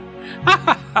kind of,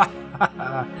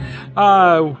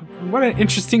 what an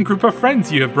interesting group of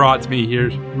friends you have brought me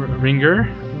here, Ringer.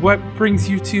 What brings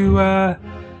you to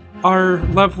our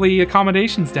lovely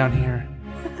accommodations down here?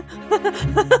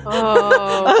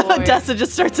 Oh, boy. Odessa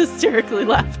just starts hysterically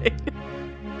laughing.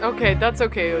 Okay, that's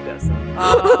okay, Odessa.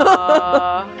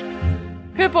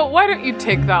 Pippa, why don't you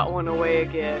take that one away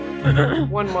again?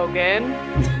 One more again.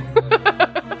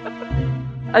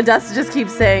 Odessa just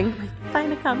keeps saying,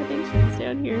 find accommodations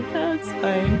down here. That's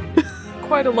fine.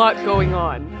 Quite a lot going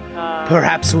on.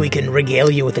 Perhaps we can regale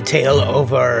you with a tale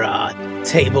over a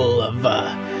table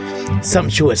of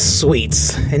sumptuous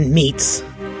sweets and meats.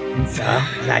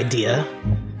 An idea.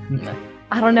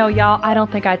 I don't know, y'all. I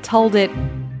don't think I told it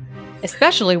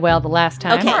especially well the last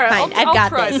time. Okay, All right, fine. I'll I've got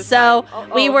try this. this So time.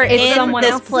 we were It's in someone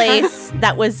this else's place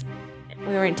that was.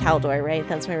 We were in Taldor, right?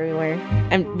 That's where we were.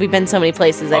 And we've been so many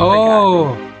places. I forgot.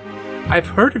 Oh, I've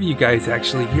heard of you guys.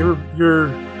 Actually, your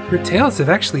tales have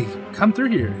actually come through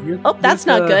here. Oh, that's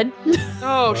not good.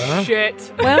 Oh,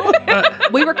 shit. Well,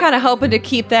 we were kind of hoping to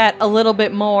keep that a little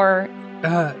bit more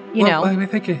you know, I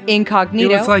think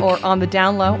incognito it was like- or on the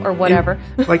down low or whatever.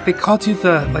 like they called you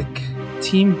the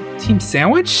team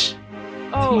sandwich.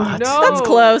 Oh, What? no. That's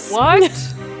close. What?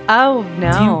 Oh,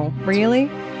 no. Really?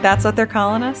 That's what they're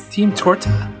calling us? Team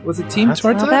Torta? Was it Team That's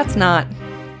Torta? Well,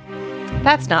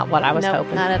 that's not what I was No,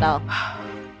 hoping. not at all.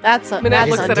 That's Minette that's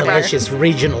looks It's at a a delicious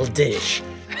regional dish.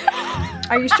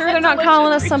 Are you sure they're not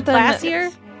calling us something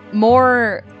classier.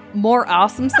 more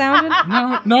awesome sounding?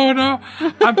 No.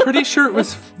 I'm pretty sure it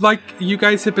was like you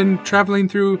guys have been traveling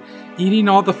through, eating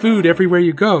all the food everywhere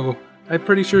you go. I'm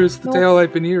pretty sure it's the tale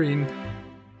I've been hearing.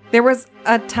 There was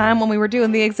a time when we were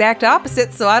doing the exact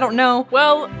opposite, so I don't know.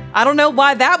 Well, I don't know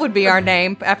why that would be our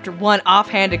name. After one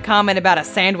offhanded comment about a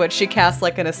sandwich, she casts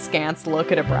like an askance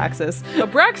look at Abraxas.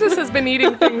 Abraxas has been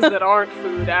eating things that aren't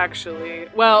food, actually.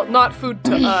 Well, not food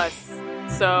to us.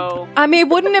 So, I mean,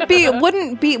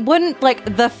 wouldn't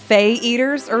like the Fey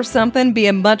Eaters or something be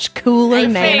a much cooler I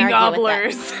name? can't Fey argue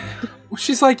with gobblers.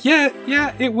 She's like,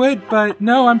 yeah, it would, but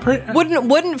no, I'm pretty.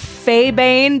 Wouldn't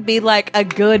Feybane be like a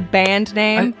good band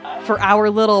name for our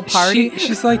little party?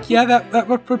 She's like, yeah, that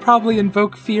would probably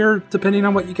invoke fear depending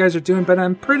on what you guys are doing, but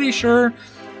I'm pretty sure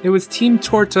it was Team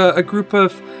Torta, a group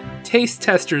of taste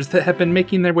testers that have been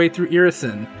making their way through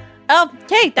Irison. Oh,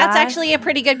 okay. That's By- actually a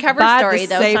pretty good cover By story, the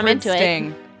though. So I'm savored into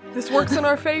sting. This works in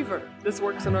our favor.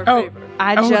 Oh,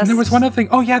 I and there was one other thing.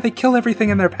 Oh yeah, they kill everything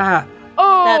in their path.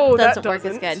 Oh, That that doesn't work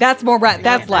as good. That's more right.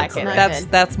 That's Yeah, like that's it. not That's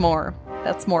good. that's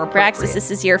more Praxis, appropriate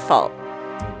this is your fault.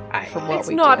 for what It's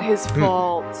we not do. his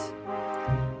fault.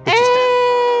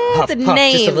 Puff, The puff,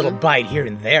 name. just a little bite here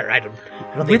and there. I don't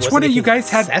think Which it was one of you anything guys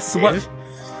had? excessive.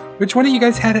 Which one of you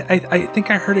guys had it? I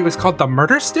think I heard it was called the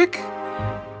murder stick.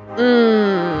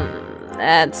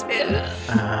 That's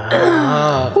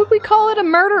Would we call it a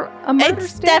murder? A murder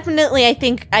it's stick? definitely. I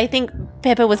think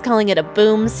Pippa was calling it a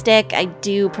boomstick. I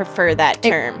do prefer that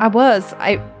term.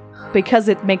 Because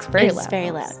it makes very it's loud. very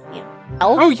noise. loud. Yeah.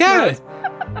 Elf? Oh yeah,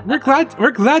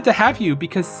 we're glad to have you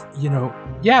because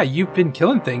you've been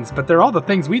killing things, but they're all the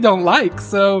things we don't like.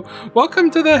 So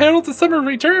welcome to the Heralds of Summer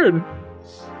Return.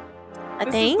 I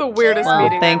This think. is the weirdest Well,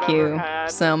 meeting thank I've you ever had.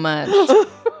 so much.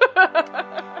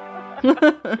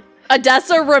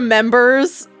 Odessa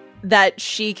remembers that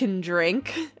she can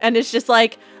drink, and it's just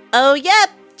like, oh yep,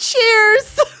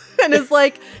 cheers, and it's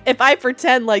like, if I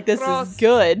pretend like this is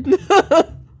good,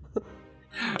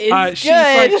 it's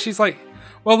good. She's like,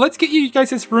 well, let's get you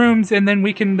guys' rooms, and then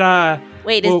we can.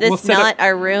 Wait, is we'll this set not up-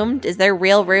 our room? Is there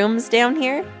real rooms down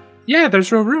here? Yeah,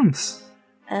 there's real rooms.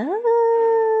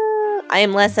 Oh, I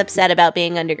am less upset about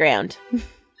being underground.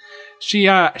 She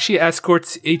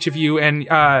escorts each of you, and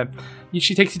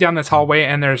she takes you down this hallway,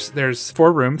 and there's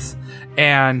 4 rooms,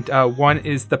 and one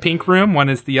is the pink room, one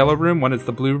is the yellow room, one is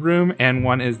the blue room, and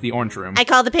one is the orange room. I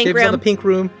call the pink Dibs on room. the pink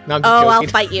room. No, I'm just Oh, I'll joking.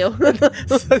 fight you.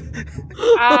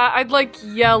 I'd like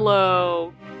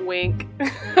yellow. Wink.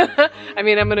 I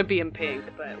mean, I'm gonna be in pink,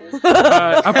 but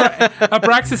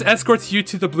Abraxas escorts you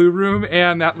to the blue room,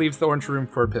 and that leaves the orange room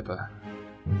for Pippa.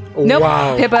 Nope.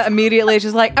 Wow. Pippa immediately is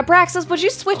just like, Abraxas, would you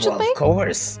switch Well, with me? of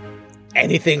course.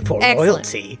 Anything for Excellent.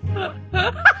 royalty.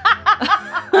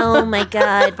 Oh my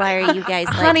god, why are you guys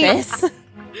like Honey. this?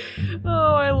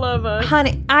 oh, I love us.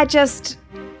 Honey,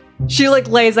 she like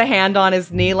lays a hand on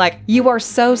his knee like, you are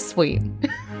so sweet.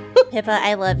 Pippa,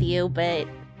 I love you, but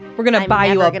We're gonna I'm buy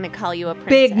you never a gonna call you a princess.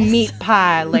 big meat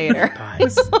pie later.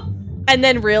 Pies. And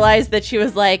then realized that she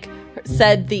was like,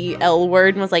 said the L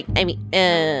word and was like, I mean,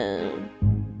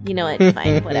 you know what,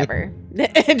 fine, whatever.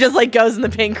 And just like goes in the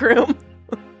pink room.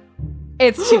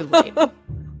 It's too late.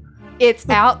 It's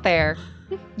out there.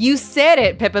 You said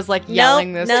it. Pippa's like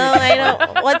yelling this. No, to I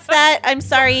don't. What's that? I'm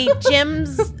sorry.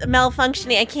 Jim's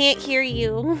malfunctioning. I can't hear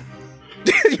you.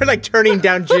 You're like turning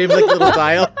down Jim like a little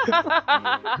dial.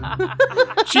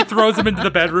 She throws him into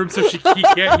the bedroom so he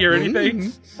can't hear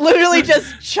anything. Literally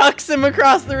just chucks him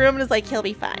across the room and is like, he'll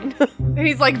be fine. And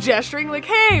he's like gesturing, like,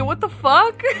 "Hey, what the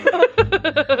fuck?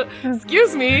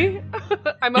 Excuse me."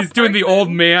 I'm a He's doing the person. old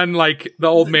man, like the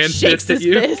old man Shakes fist at his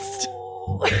you. fist.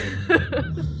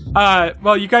 no.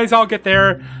 Well, you guys all get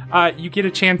there. You get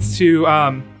a chance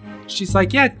to. She's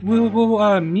like, yeah,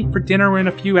 we'll meet for dinner in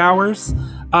a few hours.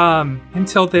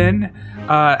 Until then,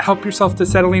 help yourself to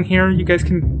settling here. You guys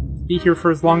can be here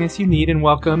for as long as you need and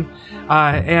welcome.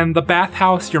 And the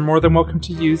bathhouse, you're more than welcome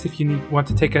to use if you want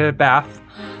to take a bath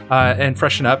and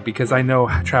freshen up, because I know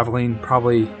traveling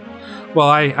probably. Well,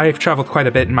 I've traveled quite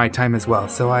a bit in my time as well,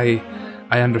 so I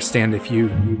understand if you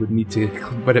would need to,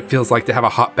 what it feels like to have a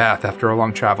hot bath after a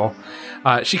long travel.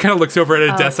 She kind of looks over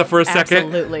at Odessa for a second.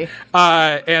 Absolutely.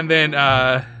 And then...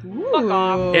 Fuck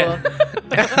off. Yeah.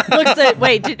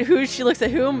 She looks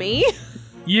at who? Me?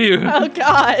 You. Oh,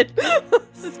 God.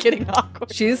 This is getting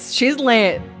awkward. She's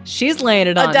laying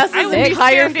it on. Odessa's thick.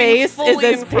 entire face is fully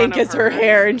as in front pink of as her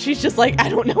hair, and she's just like, I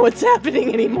don't know what's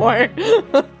happening anymore.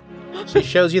 She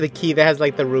shows you the key that has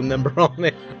like the room number on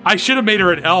it. I should have made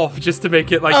her an elf just to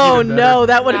make it like. Oh even better. no,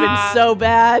 that would have been so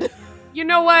bad. You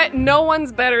know what? No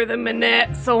one's better than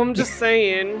Minette, so I'm just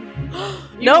saying.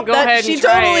 You Nope, can go ahead and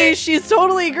try it. she's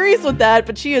totally agrees with that,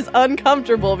 but she is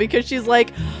uncomfortable because she's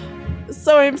like,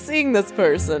 so I'm seeing this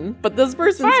person, but this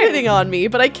person's Fine. hitting on me,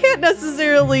 but I can't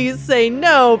necessarily say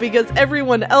no because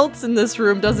everyone else in this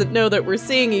room doesn't know that we're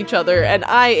seeing each other, and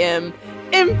I am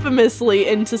infamously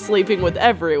into sleeping with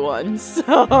everyone,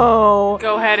 so...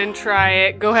 Go ahead and try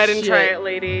it. Go ahead and try Shit. it,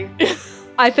 lady.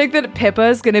 I think that Pippa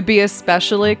is going to be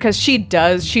especially, because she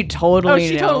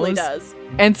totally knows. totally does.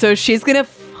 And so she's going to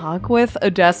fuck with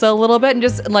Odessa a little bit and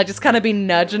just kind of be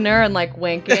nudging her and like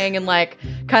winking and like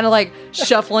kind of like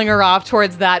shuffling her off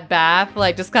towards that bath.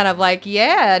 Like just kind of like,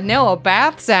 yeah, no, a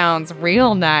bath sounds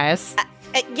real nice.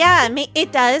 Yeah,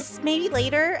 it does. Maybe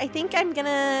later. I think I'm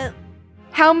gonna...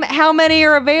 How many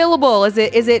are available? Is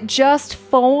it just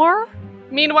 4?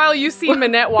 Meanwhile, you see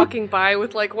Minette walking by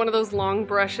with like one of those long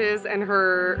brushes and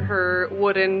her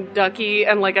wooden ducky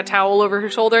and like a towel over her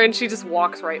shoulder, and she just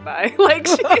walks right by. Like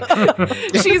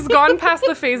she's gone past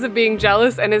the phase of being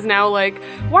jealous and is now like,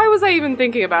 why was I even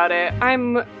thinking about it?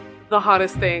 I'm the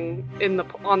hottest thing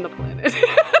on the planet.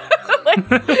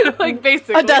 like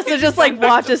basically. Odessa just like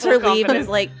watches her leave and I was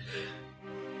like,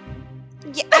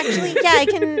 yeah, actually,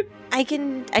 yeah, I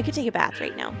could take a bath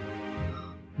right now.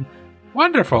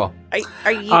 Wonderful.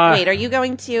 Are you? Wait, are you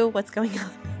going to? What's going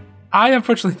on? I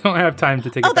unfortunately don't have time to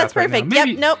take a bath. Oh, that's right perfect. now.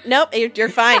 Maybe- Yep. Nope. You're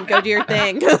fine. Go do your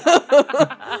thing.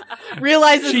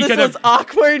 Realizes She this kind was of-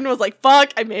 awkward and was like,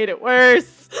 fuck, I made it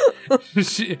worse.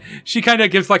 she kind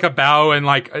of gives like a bow and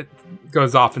like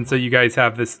goes off, and so you guys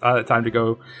have this time to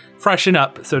go freshen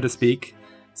up, so to speak.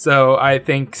 So I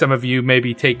think some of you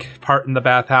maybe take part in the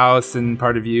bathhouse, and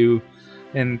part of you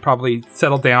and probably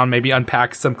settle down, maybe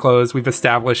unpack some clothes. We've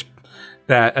established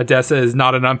that Odessa is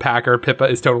not an unpacker. Pippa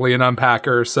is totally an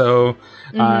unpacker. So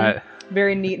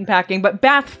Very neat and packing, but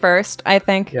bath first, I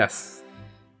think. yes.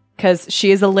 Because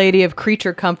she is a lady of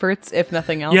creature comforts, if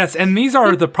nothing else. Yes, and these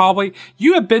are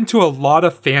you have been to a lot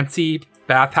of fancy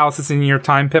bathhouses in your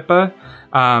time, Pippa.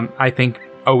 I think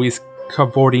always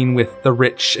cavorting with the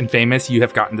rich and famous, you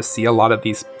have gotten to see a lot of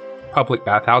these public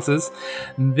bathhouses.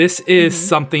 This is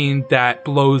something that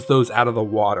blows those out of the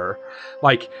water.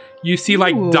 Like, you see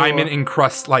like diamond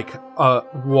encrust like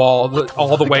wall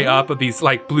all the way up of these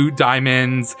like blue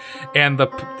diamonds, and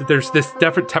there's this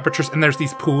different temperatures, and there's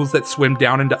these pools that swim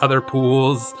down into other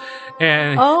pools.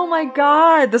 And Oh my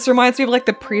god, this reminds me of like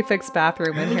the prefix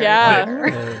bathroom in Harry Yeah.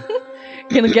 Potter.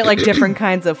 You're gonna get like different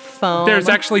kinds of foam. there's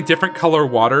actually different color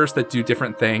waters that do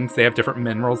different things. They have different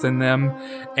minerals in them,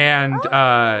 and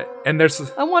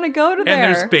there's I want to go to there.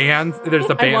 and there's bands. There's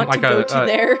a I band want like to go to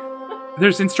there.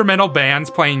 there's instrumental bands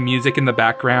playing music in the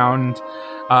background.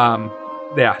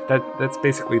 That's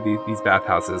basically these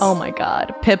bathhouses. Oh my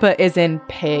god, Pippa is in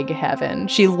pig heaven.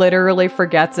 She literally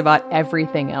forgets about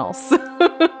everything else.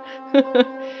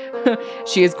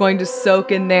 She is going to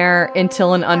soak in there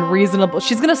until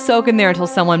she's going to soak in there until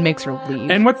someone makes her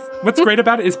leave. And what's great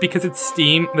about it is because it's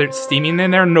there's steaming in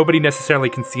there, nobody necessarily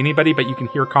can see anybody, but you can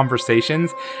hear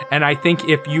conversations. And I think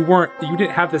if you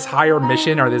didn't have this higher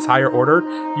mission or this higher order,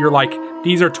 you're like,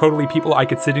 these are totally people I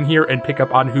could sit in here and pick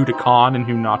up on who to con and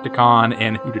who not to con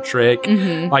and who to trick.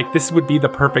 Like, this would be the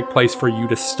perfect place for you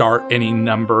to start any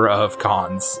number of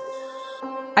cons.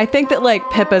 I think that like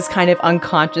Pippa's kind of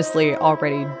unconsciously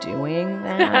already doing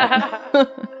that.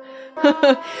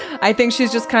 I think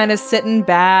she's just kind of sitting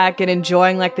back and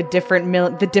enjoying like the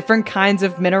different kinds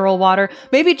of mineral water,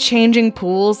 maybe changing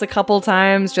pools a couple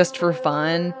times just for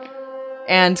fun,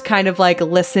 and kind of like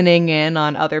listening in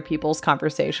on other people's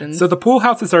conversations. So the pool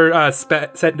houses are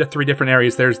set into 3 different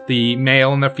areas. There's the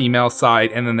male and the female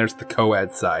side, and then there's the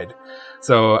co-ed side.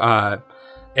 So,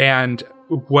 and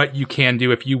what you can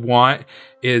do if you want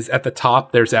is at the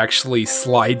top, there's actually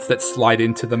slides that slide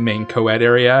into the main co-ed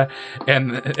area.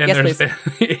 And Yes, there's,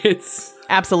 it's...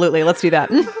 Absolutely. Let's do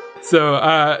that.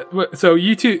 So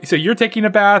you two, so you're taking a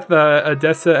bath,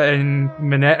 Odessa and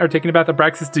Minette are taking a bath.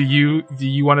 Abraxas, do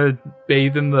you want to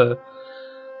bathe in the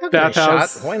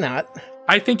bathhouse? Why not?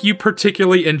 I think you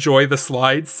particularly enjoy the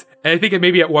slides. And I think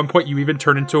maybe at one point you even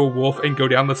turn into a wolf and go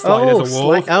down the slide as a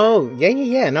wolf.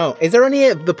 Yeah. No. Is there any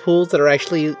of the pools that are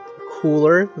actually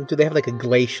cooler? Do they have like a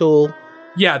glacial?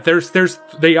 Yeah, they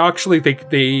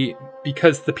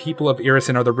because the people of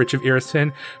Irison are the rich of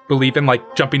Irison, believe in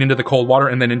like jumping into the cold water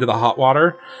and then into the hot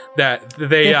water. That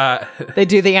they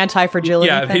do the anti-fragility.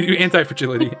 Yeah, thing. they do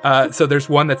anti-fragility. So there's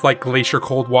one that's like glacier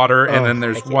cold water, and then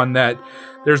there's the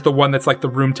one that's like the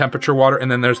room temperature water,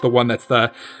 and then there's the one that's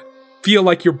the feel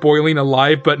like you're boiling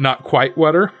alive but not quite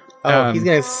water. He's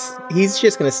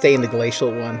just gonna stay in the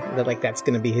glacial one. That's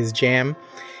gonna be his jam.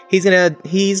 He's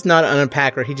not an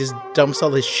unpacker. He just dumps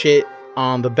all his shit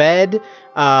on the bed,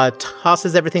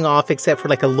 tosses everything off except for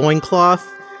like a loincloth,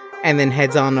 and then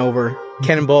heads on over.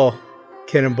 Cannonball.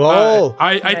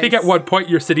 I think at one point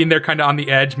you're sitting there kind of on the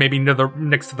edge, maybe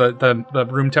next to the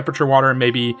room temperature water, and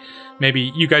maybe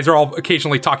you guys are all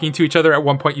occasionally talking to each other. At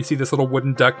one point you see this little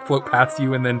wooden duck float past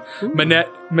you, and then Minette,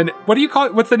 what do you call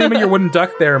it? What's the name of your wooden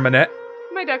duck there, Minette?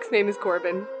 My duck's name is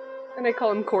Corbin, and I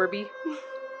call him Corby.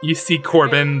 You see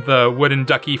Corbin, the wooden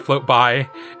ducky, float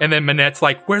by, and then Minette's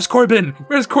like, "Where's Corbin?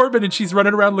 Where's Corbin?" And she's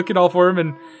running around looking all for him,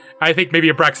 and I think maybe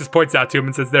Abraxas points out to him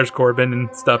and says, "There's Corbin," and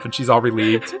stuff, and she's all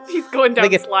relieved. He's going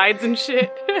down slides and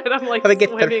shit, and I'm like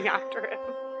swimming after him.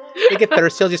 They get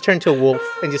thirsty, he'll just turn into a wolf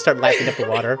and just start lapping up the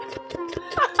water.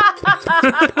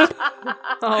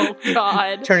 Oh,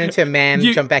 God. Turn into a man,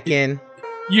 jump back in.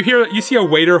 You see a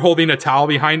waiter holding a towel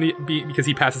behind because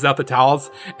he passes out the towels,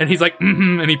 and he's like,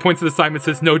 and he points to the sign that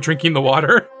says "No drinking the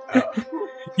water."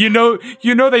 You know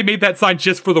they made that sign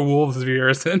just for the wolves of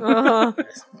Irison.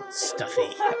 Stuffy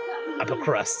upper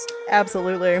crust.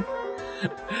 Absolutely.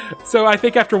 So I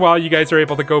think after a while, you guys are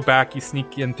able to go back. You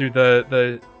sneak in through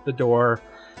the door.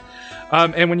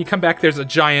 And when you come back, there's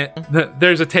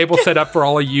a table set up for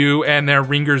all of you, and there are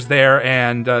Ringer's there,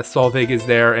 and Solveig is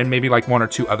there, and maybe like one or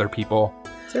two other people.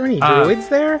 Is there any druids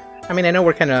there? I mean, I know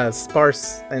we're kind of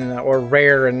sparse and or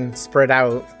rare and spread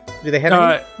out. Do they have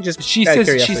any? She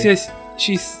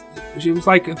was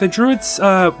like, the druids,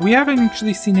 we haven't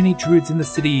actually seen any druids in the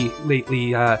city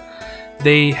lately.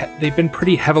 They've been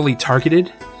pretty heavily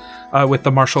targeted with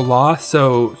the martial law,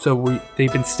 so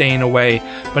they've been staying away.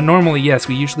 But normally, yes,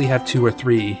 we usually have 2 or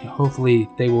 3. Hopefully,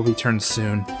 they will return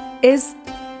soon. Is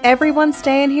everyone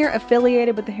staying here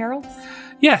affiliated with the Heralds?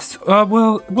 Yes.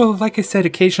 Well, like I said,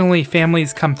 occasionally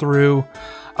families come through.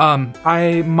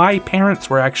 My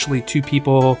parents were actually 2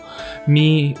 people.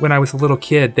 Me, when I was a little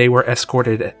kid, they were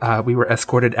escorted. We were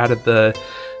escorted out of the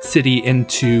city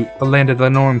into the land of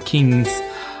the Norm Kings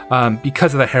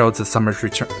because of the Heralds of Summer's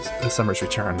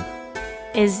return.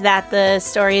 Is that the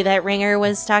story that Ringer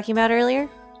was talking about earlier?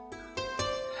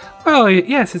 Well,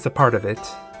 yes, it's a part of it.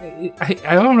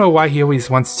 I don't know why he always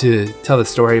wants to tell the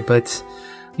story, but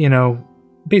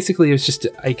basically, it was just,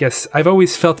 I guess, I've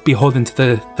always felt beholden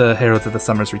to the Heralds of the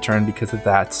Summer's return because of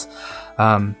that.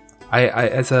 I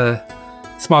as a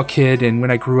small kid, and when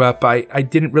I grew up, I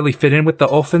didn't really fit in with the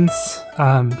Ulfins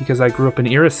because I grew up in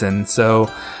Irison, so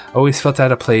I always felt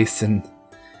out of place and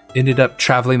ended up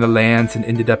traveling the lands and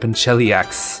ended up in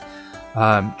Cheliax,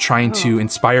 trying to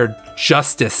inspire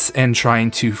justice and trying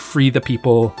to free the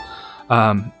people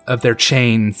of their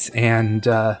chains. And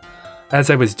as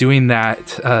I was doing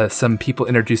that, some people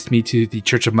introduced me to the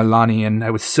Church of Milani, and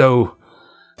I was so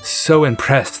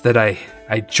impressed that I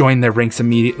joined their ranks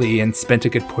immediately and spent a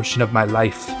good portion of my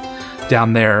life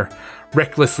down there,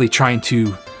 recklessly trying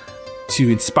to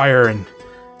inspire and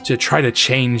to try to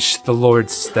change the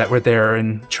lords that were there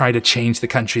and try to change the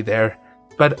country there.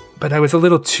 But I was a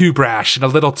little too brash and a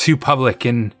little too public,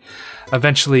 and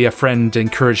eventually a friend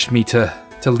encouraged me to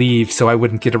leave so I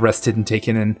wouldn't get arrested and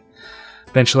taken, and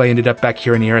eventually I ended up back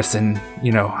here in Irison,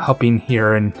 helping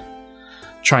here and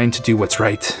trying to do what's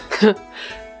right.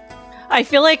 I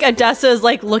feel like Odessa is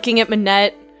like looking at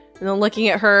Minette and then looking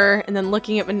at her and then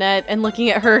looking at Minette and looking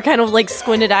at her kind of like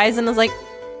squinted eyes and is like,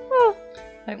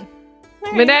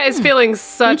 Minette is feeling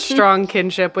such strong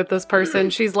kinship with this person.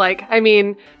 She's like,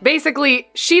 basically,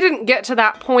 she didn't get to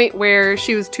that point where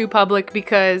she was too public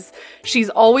because she's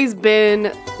always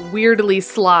been weirdly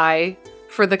sly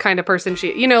for the kind of person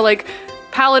she,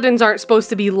 paladins aren't supposed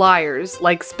to be liars.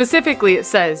 Like, specifically it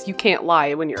says you can't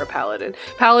lie when you're a paladin.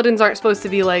 Paladins aren't supposed to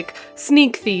be like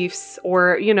sneak thieves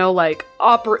or, you know, like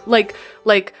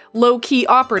low-key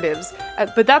operatives.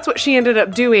 But that's what she ended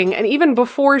up doing. And even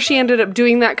before she ended up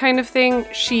doing that kind of thing,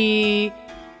 she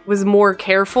was more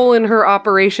careful in her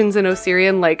operations in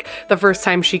Osirian. Like, the first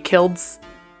time she killed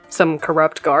some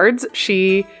corrupt guards,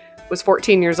 she was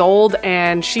 14 years old,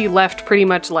 and she left pretty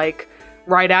much like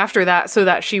right after that so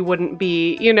that she wouldn't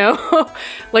be, you know,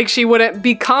 like she wouldn't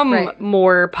become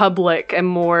more public and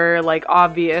more like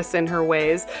obvious in her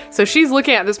ways. So she's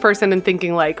looking at this person and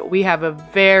thinking like, we have a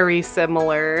very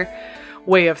similar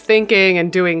way of thinking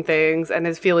and doing things, and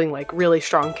is feeling like really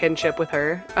strong kinship with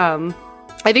her.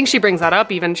 I think she brings that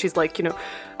up even. She's like, you know,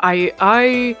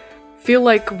 I feel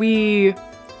like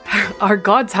our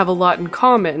gods have a lot in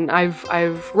common.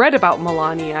 I've read about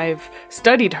Milani. I've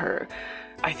studied her.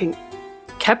 I think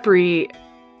Khepri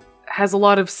has a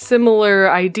lot of similar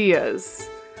ideas.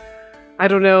 I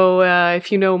don't know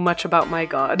if you know much about my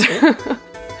god.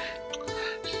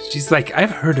 She's like,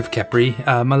 I've heard of Khepri.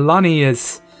 Milani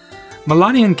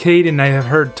and Caden, I have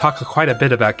heard talk quite a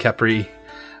bit about Khepri.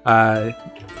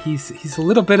 He's a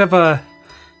little bit of a...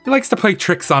 He likes to play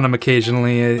tricks on him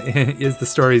occasionally, as the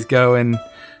stories go, and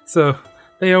so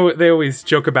they always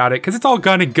joke about it, because it's all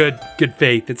done in good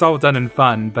faith. It's all done in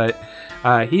fun, but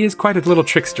he is quite a little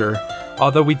trickster,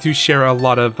 although we do share a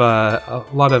lot of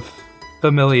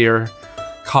familiar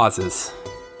causes.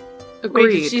 Agreed.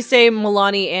 Wait, did she say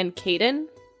Milani and Caden?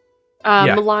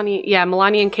 Yeah.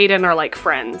 Milani and Caden are like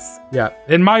friends. Yeah.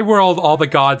 In my world, all the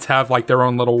gods have like their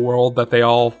own little world that they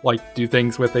all like do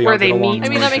things with. Where they meet. I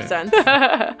mean, that makes sense.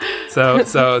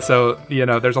 So you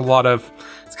know, there's a lot of.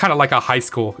 It's kind of like a high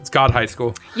school. It's God High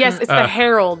School. Yes, it's the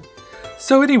Herald.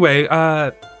 So anyway,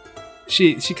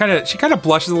 she kind of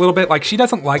blushes a little bit. Like, she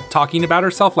doesn't like talking about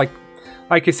herself. Like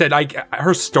I said,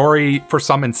 her story for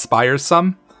some inspires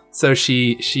some. So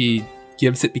she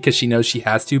gives it because she knows she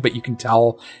has to, but you can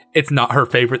tell it's not her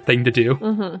favorite thing to do.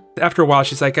 Mm-hmm. After a while,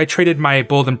 she's like, I traded my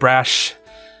bold and brash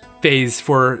phase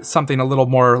for something a little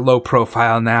more low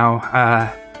profile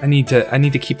now. I need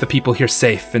to keep the people here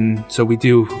safe, and so we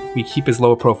keep as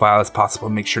low a profile as possible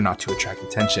and make sure not to attract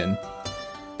attention.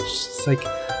 She's like,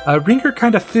 Ringer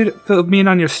kind of filled me in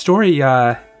on your story.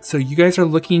 So you guys are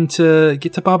looking to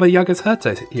get to Baba Yaga's hut,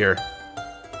 I hear.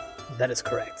 That is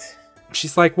correct.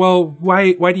 She's like, well,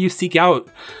 why do you seek out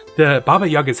the Baba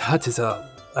Yaga's hut? Is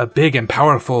a big and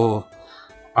powerful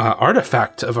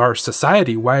artifact of our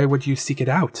society. Why would you seek it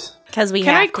out? Because we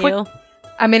have to.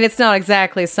 I mean, it's not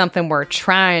exactly something we're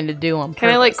trying to do on purpose. Can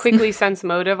I like quickly sense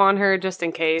motive on her just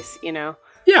in case, you know?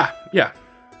 Yeah.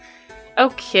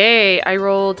 Okay, I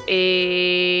rolled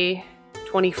a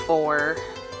 24.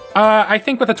 I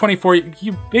think with a 24,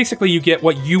 you get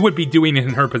what you would be doing in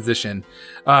her position,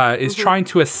 is trying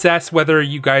to assess whether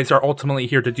you guys are ultimately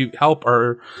here to help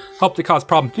to cause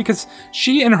problems. Because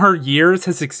she, in her years,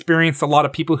 has experienced a lot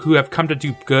of people who have come to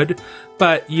do good,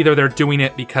 but either they're doing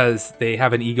it because they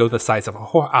have an ego the size of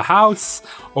a house,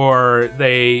 or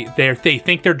they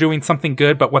think they're doing something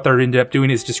good, but what they're ended up doing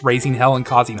is just raising hell and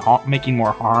making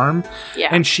more harm. Yeah.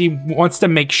 And she wants to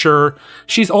make sure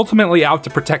she's ultimately out to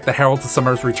protect the Heralds of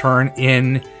Summer's return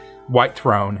in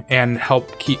Whitethrone and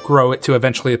help grow it to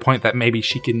eventually the point that maybe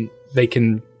they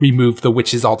can remove the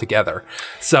witches altogether.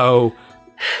 So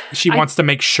she wants to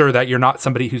make sure that you're not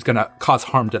somebody who's going to cause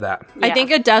harm to that. Yeah. I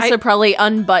think Odessa probably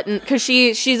unbuttoned, because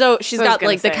she's got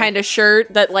like the kind of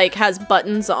shirt that like has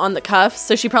buttons on the cuffs,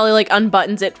 so she probably like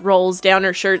unbuttons it, rolls down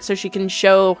her shirt so she can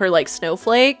show her like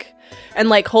snowflake, and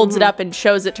like holds it up and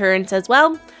shows it to her and says,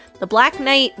 well, the Black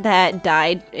Knight that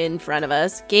died in front of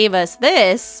us gave us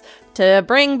this to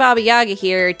bring Baba Yaga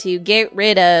here to get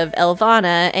rid of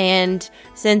Elvana, and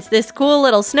since this cool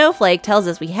little snowflake tells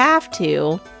us we have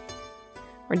to,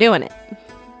 we're doing it.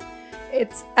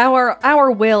 It's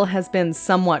our will has been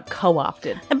somewhat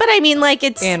co-opted. But I mean, like,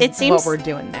 it seems what we're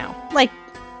doing now, like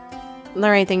the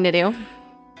right thing to do.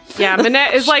 Yeah,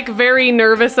 Minette is like very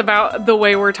nervous about the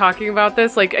way we're talking about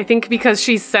this. Like, I think because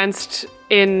she's sensed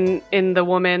in the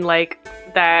woman like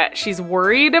that she's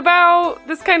worried about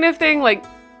this kind of thing. Like,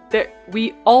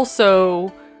 we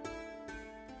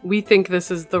think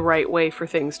this is the right way for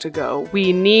things to go.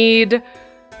 We need,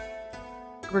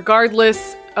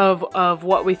 regardless of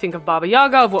what we think of Baba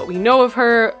Yaga, of what we know of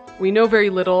her, we know very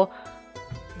little.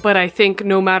 But I think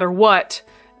no matter what,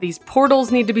 these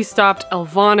portals need to be stopped.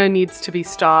 Elvana needs to be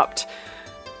stopped.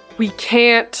 We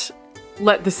can't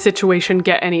let the situation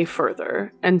get any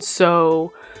further. And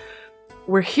so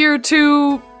we're here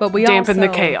to dampen the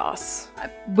chaos.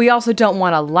 We also don't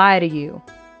want to lie to you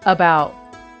about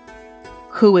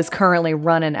who is currently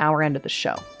running our end of the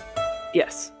show.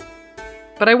 Yes.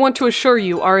 But I want to assure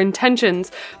you,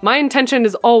 my intention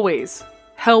is always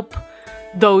help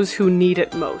those who need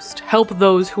it most. Help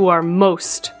those who are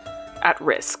most at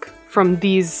risk from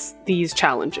these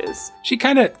challenges.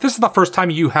 This is the first time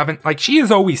you haven't, she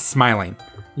is always smiling.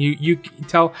 You can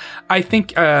tell. I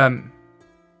think,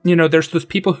 there's those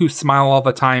people who smile all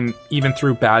the time, even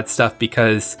through bad stuff,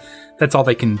 because that's all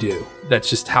they can do. That's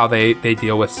just how they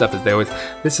deal with stuff, is they always,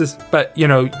 this is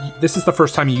the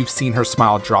first time you've seen her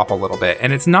smile drop a little bit,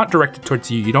 and it's not directed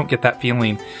towards you. You don't get that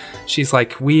feeling. She's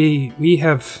like, we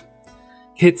have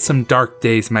hit some dark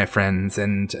days, my friends,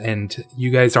 and you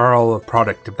guys are all a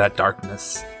product of that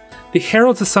darkness. The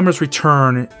Heralds of Summer's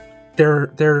return,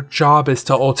 their job is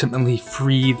to ultimately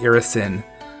free Irisin,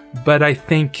 but I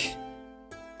think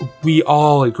we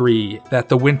all agree that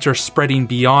the winter spreading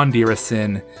beyond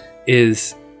Irisin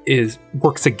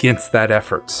works against that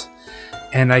effort.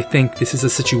 And I think this is a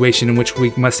situation in which we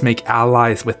must make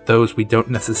allies with those we don't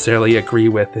necessarily agree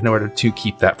with in order to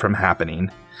keep that from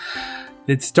happening.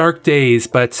 It's dark days,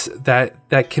 but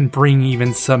that can bring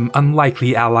even some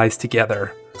unlikely allies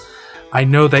together. I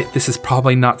know that this is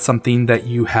probably not something that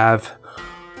you have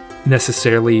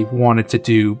necessarily wanted to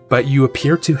do, but you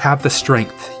appear to have the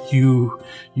strength. You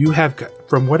have,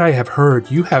 from what I have heard,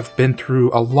 you have been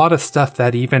through a lot of stuff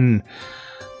that even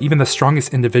the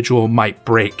strongest individual might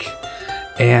break.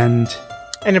 And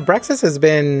Abraxas has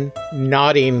been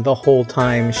nodding the whole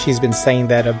time. She's been saying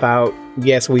that about,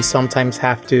 yes, we sometimes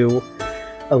have to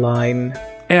align.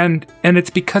 And it's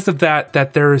because of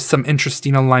that there is some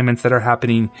interesting alignments that are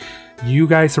happening. You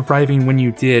guys arriving when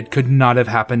you did could not have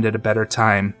happened at a better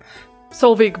time.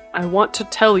 Solveig, I want to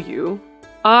tell you,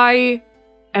 I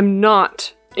am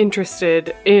not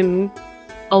interested in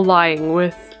allying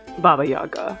with Baba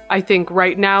Yaga. I think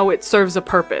right now it serves a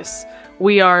purpose.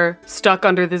 We are stuck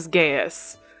under this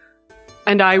geas,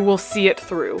 and I will see it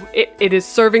through. It is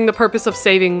serving the purpose of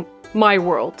saving my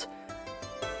world.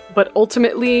 But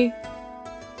ultimately,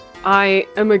 I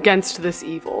am against this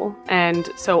evil, and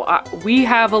so we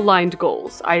have aligned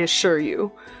goals, I assure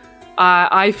you.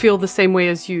 I feel the same way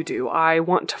as you do. I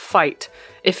want to fight.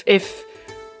 If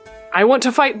I want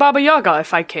to fight Baba Yaga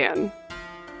if I can.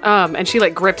 And she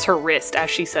grips her wrist as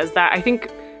she says that. I think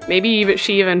maybe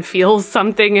she even feels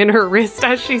something in her wrist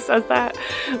as she says that,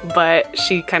 but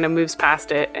she kind of moves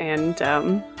past it,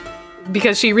 and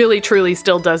because she really truly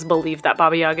still does believe that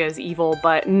Baba Yaga is evil,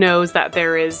 but knows that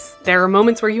there are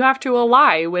moments where you have to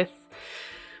ally with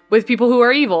people who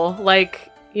are evil,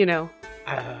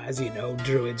 as you know,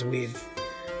 druids, we've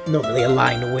normally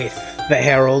aligned with the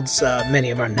heralds. Many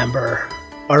of our number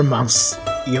are amongst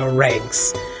your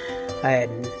ranks.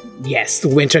 And yes, the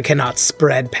winter cannot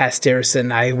spread past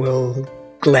Irisin. I will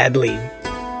gladly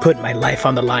put my life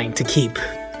on the line to keep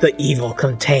the evil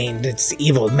contained, its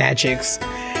evil magics.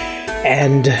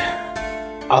 And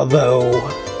although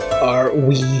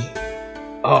we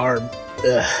are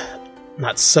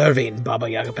not serving Baba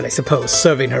Yaga, but I suppose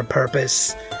serving her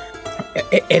purpose,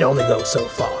 it only goes so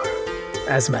far,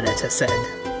 as Manetta said.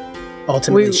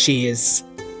 Ultimately, she is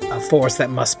a force that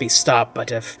must be stopped,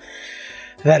 but if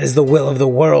that is the will of the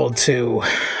world to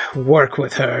work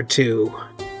with her to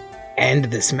end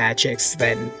this magics,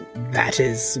 then that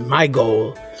is my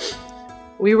goal.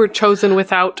 We were chosen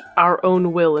without our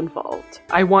own will involved.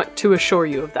 I want to assure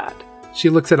you of that. She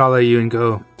looks at all of you and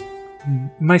go,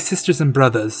 my sisters and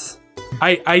brothers,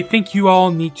 I think you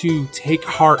all need to take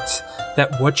heart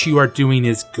that what you are doing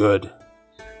is good.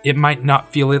 It might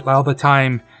not feel it all the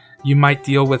time. You might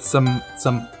deal with some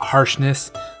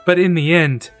harshness, but in the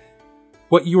end,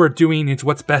 what you are doing is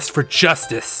what's best for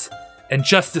justice, and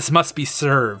justice must be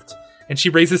served. And she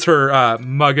raises her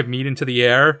mug of mead into the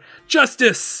air.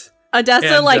 Justice!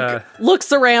 Odessa,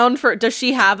 looks around for... Does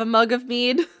she have a mug of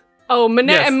mead? Oh,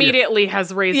 Manette immediately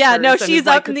has raised hers. Yeah, no, she's she's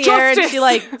up in the air, and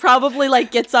she, probably,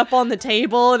 gets up on the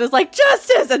table and is like,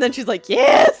 justice! And then she's like,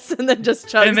 yes! And then just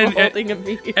chugs the whole thing of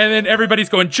mead. And then everybody's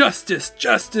going, justice,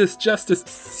 justice, justice.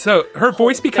 So her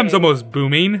voice becomes almost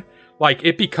booming.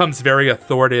 It becomes very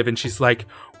authoritative, and she's like,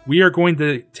 we are going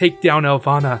to take down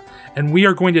Elvana, and we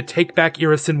are going to take back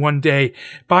Irisin one day.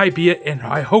 Be it, and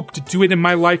I hope to do it in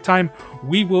my lifetime.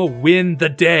 We will win the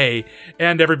day.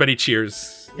 And everybody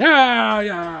cheers.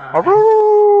 Yeah.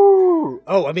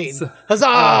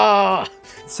 Huzzah!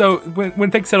 So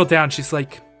when things settle down, she's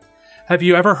like, have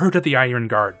you ever heard of the Iron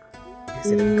Guard?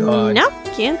 Is it a guard? No,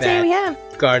 can't say we have.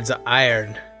 Guards of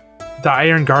iron. The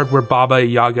Iron Guard were Baba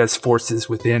Yaga's forces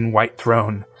within White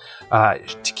Throne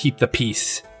to keep the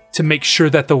peace, to make sure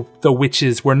that the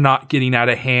witches were not getting out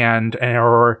of hand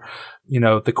or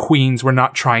the queens were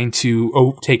not trying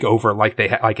to take over like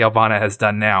Elvana has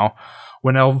done now.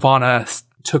 When Elvana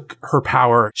took her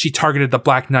power, she targeted the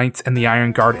Black Knights and the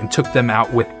Iron Guard and took them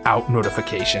out without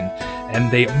notification.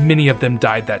 And many of them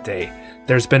died that day.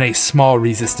 There's been a small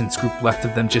resistance group left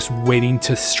of them just waiting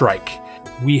to strike.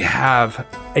 We have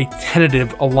a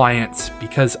tentative alliance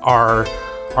because our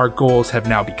goals have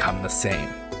now become the same.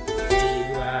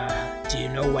 Do you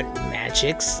know what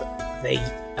magics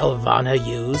Elvana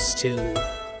used to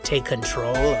take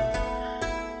control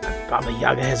of? Baba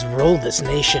Yaga has ruled this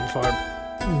nation for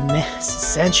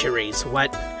centuries.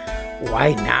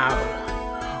 Why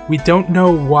now? We don't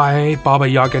know why Baba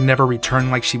Yaga never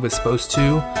returned like she was supposed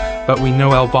to, but we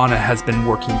know Elvana has been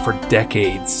working for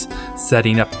decades,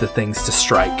 setting up the things to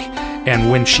strike.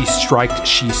 And when she striked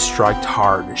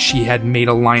hard. She had made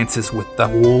alliances with the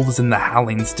wolves in the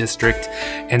Howlings district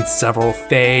and several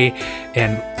fae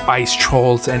and ice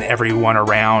trolls and everyone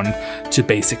around to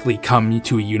basically come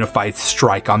to a unified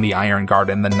strike on the Iron Guard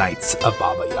and the Knights of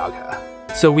Baba Yaga.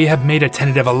 So we have made a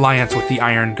tentative alliance with the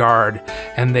Iron Guard,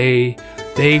 and they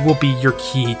will be your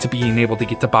key to being able to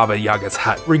get to Baba Yaga's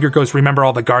hut. Ringer goes, remember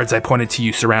all the guards I pointed to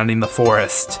you surrounding the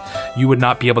forest. You would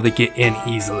not be able to get in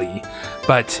easily.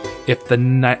 But if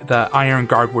the Iron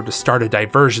Guard were to start a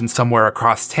diversion somewhere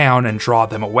across town and draw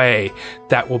them away,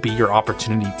 that will be your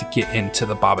opportunity to get into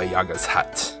the Baba Yaga's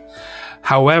hut.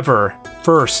 However,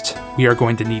 first, we are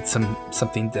going to need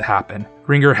something to happen.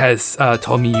 Ringer has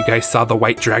told me you guys saw the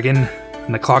white dragon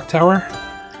in the clock tower.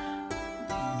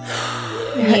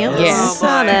 Yep, Yeah. I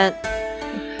saw that.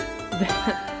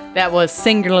 That was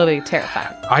singularly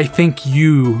terrifying. I think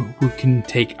you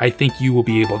will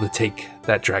be able to take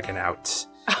that dragon out.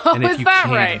 Oh, And if is you that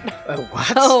can- right?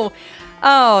 What?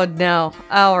 Oh no.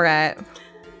 All right.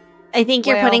 I think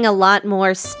you're Well- putting a lot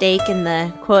more stake in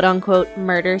the quote-unquote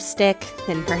murder stick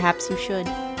than perhaps you should.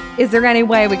 Is there any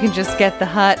way we can just get the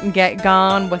hut and get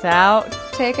gone without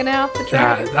taking out the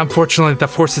dragon? Unfortunately, the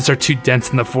forces are too dense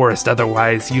in the forest.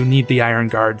 Otherwise, you need the Iron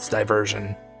Guard's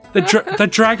diversion. The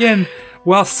dragon,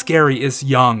 while scary, is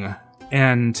young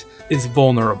and is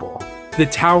vulnerable. The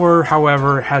tower,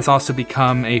 however, has also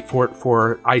become a fort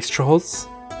for ice trolls.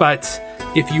 But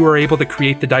if you are able to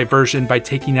create the diversion by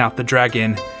taking out the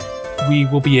dragon, we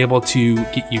will be able to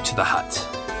get you to the hut.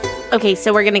 Okay,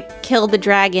 so we're gonna kill the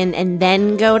dragon and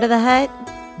then go to the hut?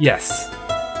 Yes.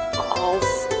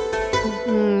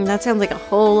 That sounds like a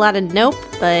whole lot of nope,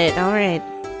 but alright.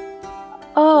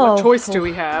 Oh, What choice do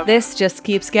we have? This just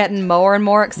keeps getting more and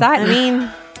more I exciting. mean,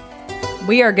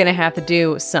 We are gonna have to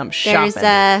do some shopping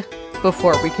there's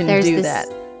before we can there's do this that.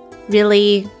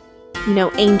 really,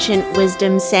 ancient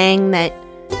wisdom saying that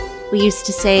we used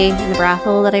to say in the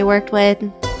brothel that I worked with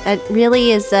that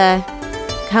really is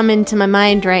coming to my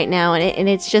mind right now, and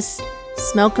it's just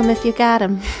smoke 'em if you got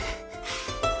 'em.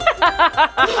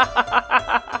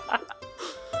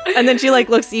 And then she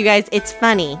looks at you guys. It's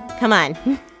funny. Come on.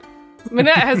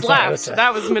 Minette has Sorry, laughed. sorry.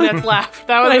 That was Minette's laugh.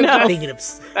 That was I know. that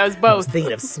was I was both.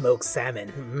 thinking of smoked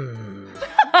salmon.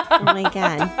 Oh my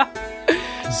god.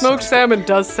 Smoked salmon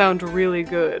does sound really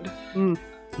good.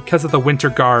 Because of the Winter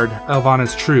Guard,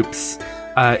 Elvana's troops,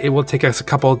 it will take us a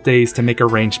couple of days to make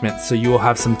arrangements, so you will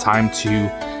have some time to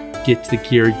get the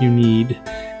gear you need,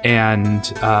 and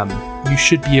you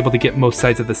should be able to get most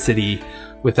sides of the city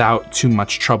without too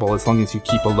much trouble as long as you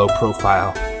keep a low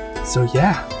profile. So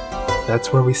yeah,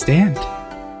 that's where we stand.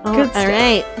 Oh, Good all stuff.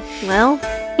 right. Well,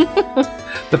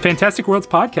 The Fantastic Worlds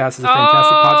podcast is a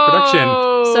Fantastic Pods production.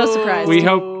 So surprised.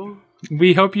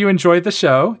 We hope you enjoyed the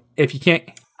show. If you can't,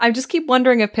 I just keep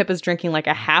wondering if Pippa's drinking like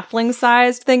a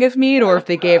halfling-sized thing of mead, or if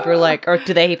they gave her or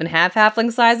do they even have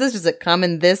halfling sizes? Does it come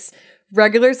in this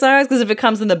regular size? Because if it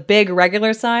comes in the big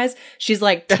regular size, she's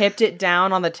tipped it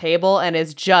down on the table and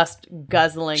is just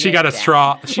guzzling. she it got a down.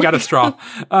 straw. She got a straw.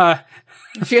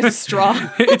 She has a straw.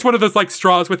 It's one of those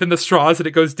straws within the straws, and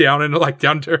it goes down and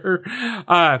down to her.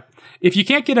 If you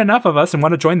can't get enough of us and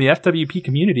want to join the FWP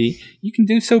community, you can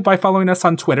do so by following us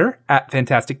on Twitter at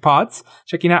Fantastic Pods,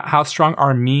 checking out how strong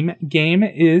our meme game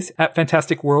is at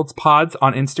Fantastic Worlds Pods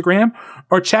on Instagram,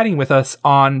 or chatting with us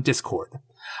on Discord.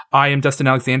 I am Dustin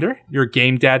Alexander, your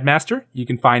game dad master. You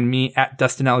can find me at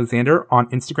Dustin Alexander on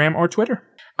Instagram or Twitter.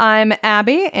 I'm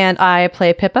Abby, and I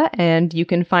play Pippa, and you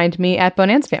can find me at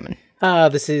Bonan's Famine.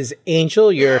 This is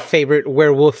Angel, your favorite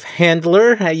werewolf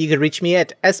handler. You can reach me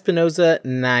at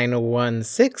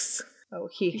Espinoza916. Oh,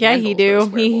 he he do.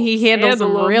 He handles them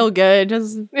Handle 'em. real good.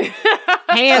 Just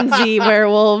handsy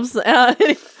werewolves.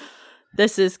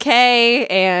 This is Kay,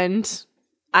 and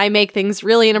I make things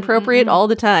really inappropriate all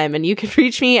the time. And you can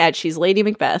reach me at She's Lady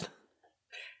Macbeth.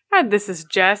 And this is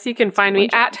Jess. You can find me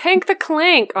at Hank the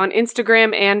Clank on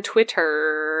Instagram and Twitter.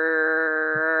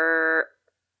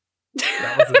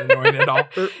 That wasn't annoying at all.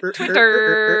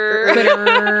 Twitter.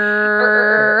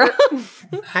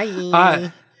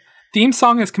 Hi. Theme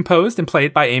song is composed and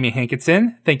played by Amy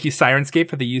Hankinson. Thank you, Sirenscape,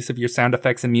 for the use of your sound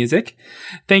effects and music.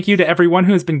 Thank you to everyone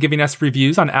who has been giving us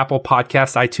reviews on Apple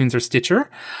Podcasts, iTunes, or Stitcher.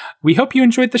 We hope you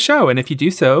enjoyed the show, and if you do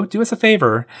so, do us a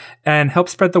favor and help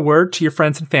spread the word to your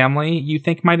friends and family you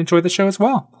think might enjoy the show as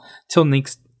well. Till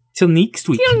next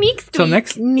week. Till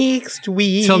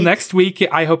next week,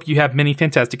 I hope you have many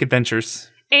fantastic adventures.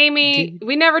 Amy,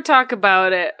 we never talk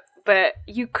about it, but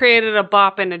you created a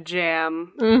bop and a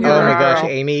jam. Mm-hmm. Oh my gosh,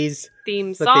 Amy's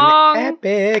theme song.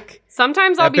 Epic.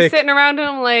 Sometimes I'll be sitting around and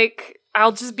I'm like,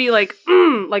 I'll just be like,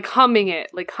 like humming it,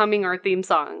 like humming our theme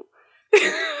song.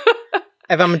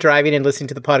 If I'm driving and listening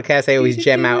to the podcast, I always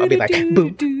jam out. I'll be like,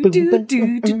 boom, boom, boom,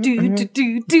 boom.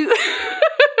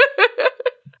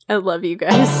 I love you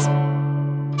guys.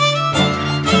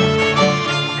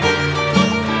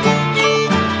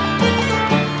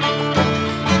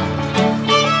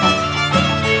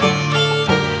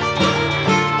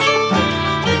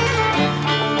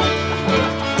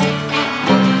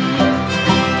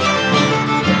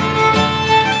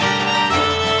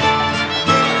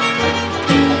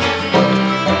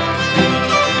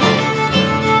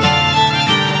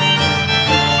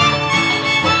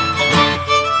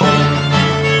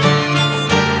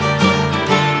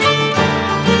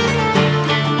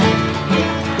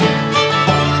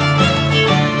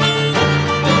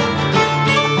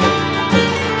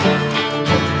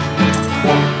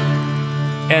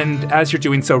 And as you're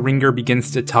doing so, Ringer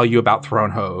begins to tell you about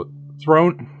Throneho.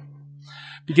 Throne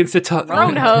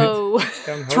Throne Ho.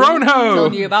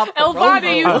 Telling you about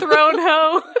Elvana, you Throne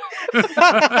Ho.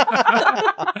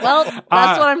 Well,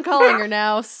 that's what I'm calling her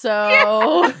now,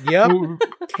 so... Yep,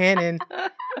 canon.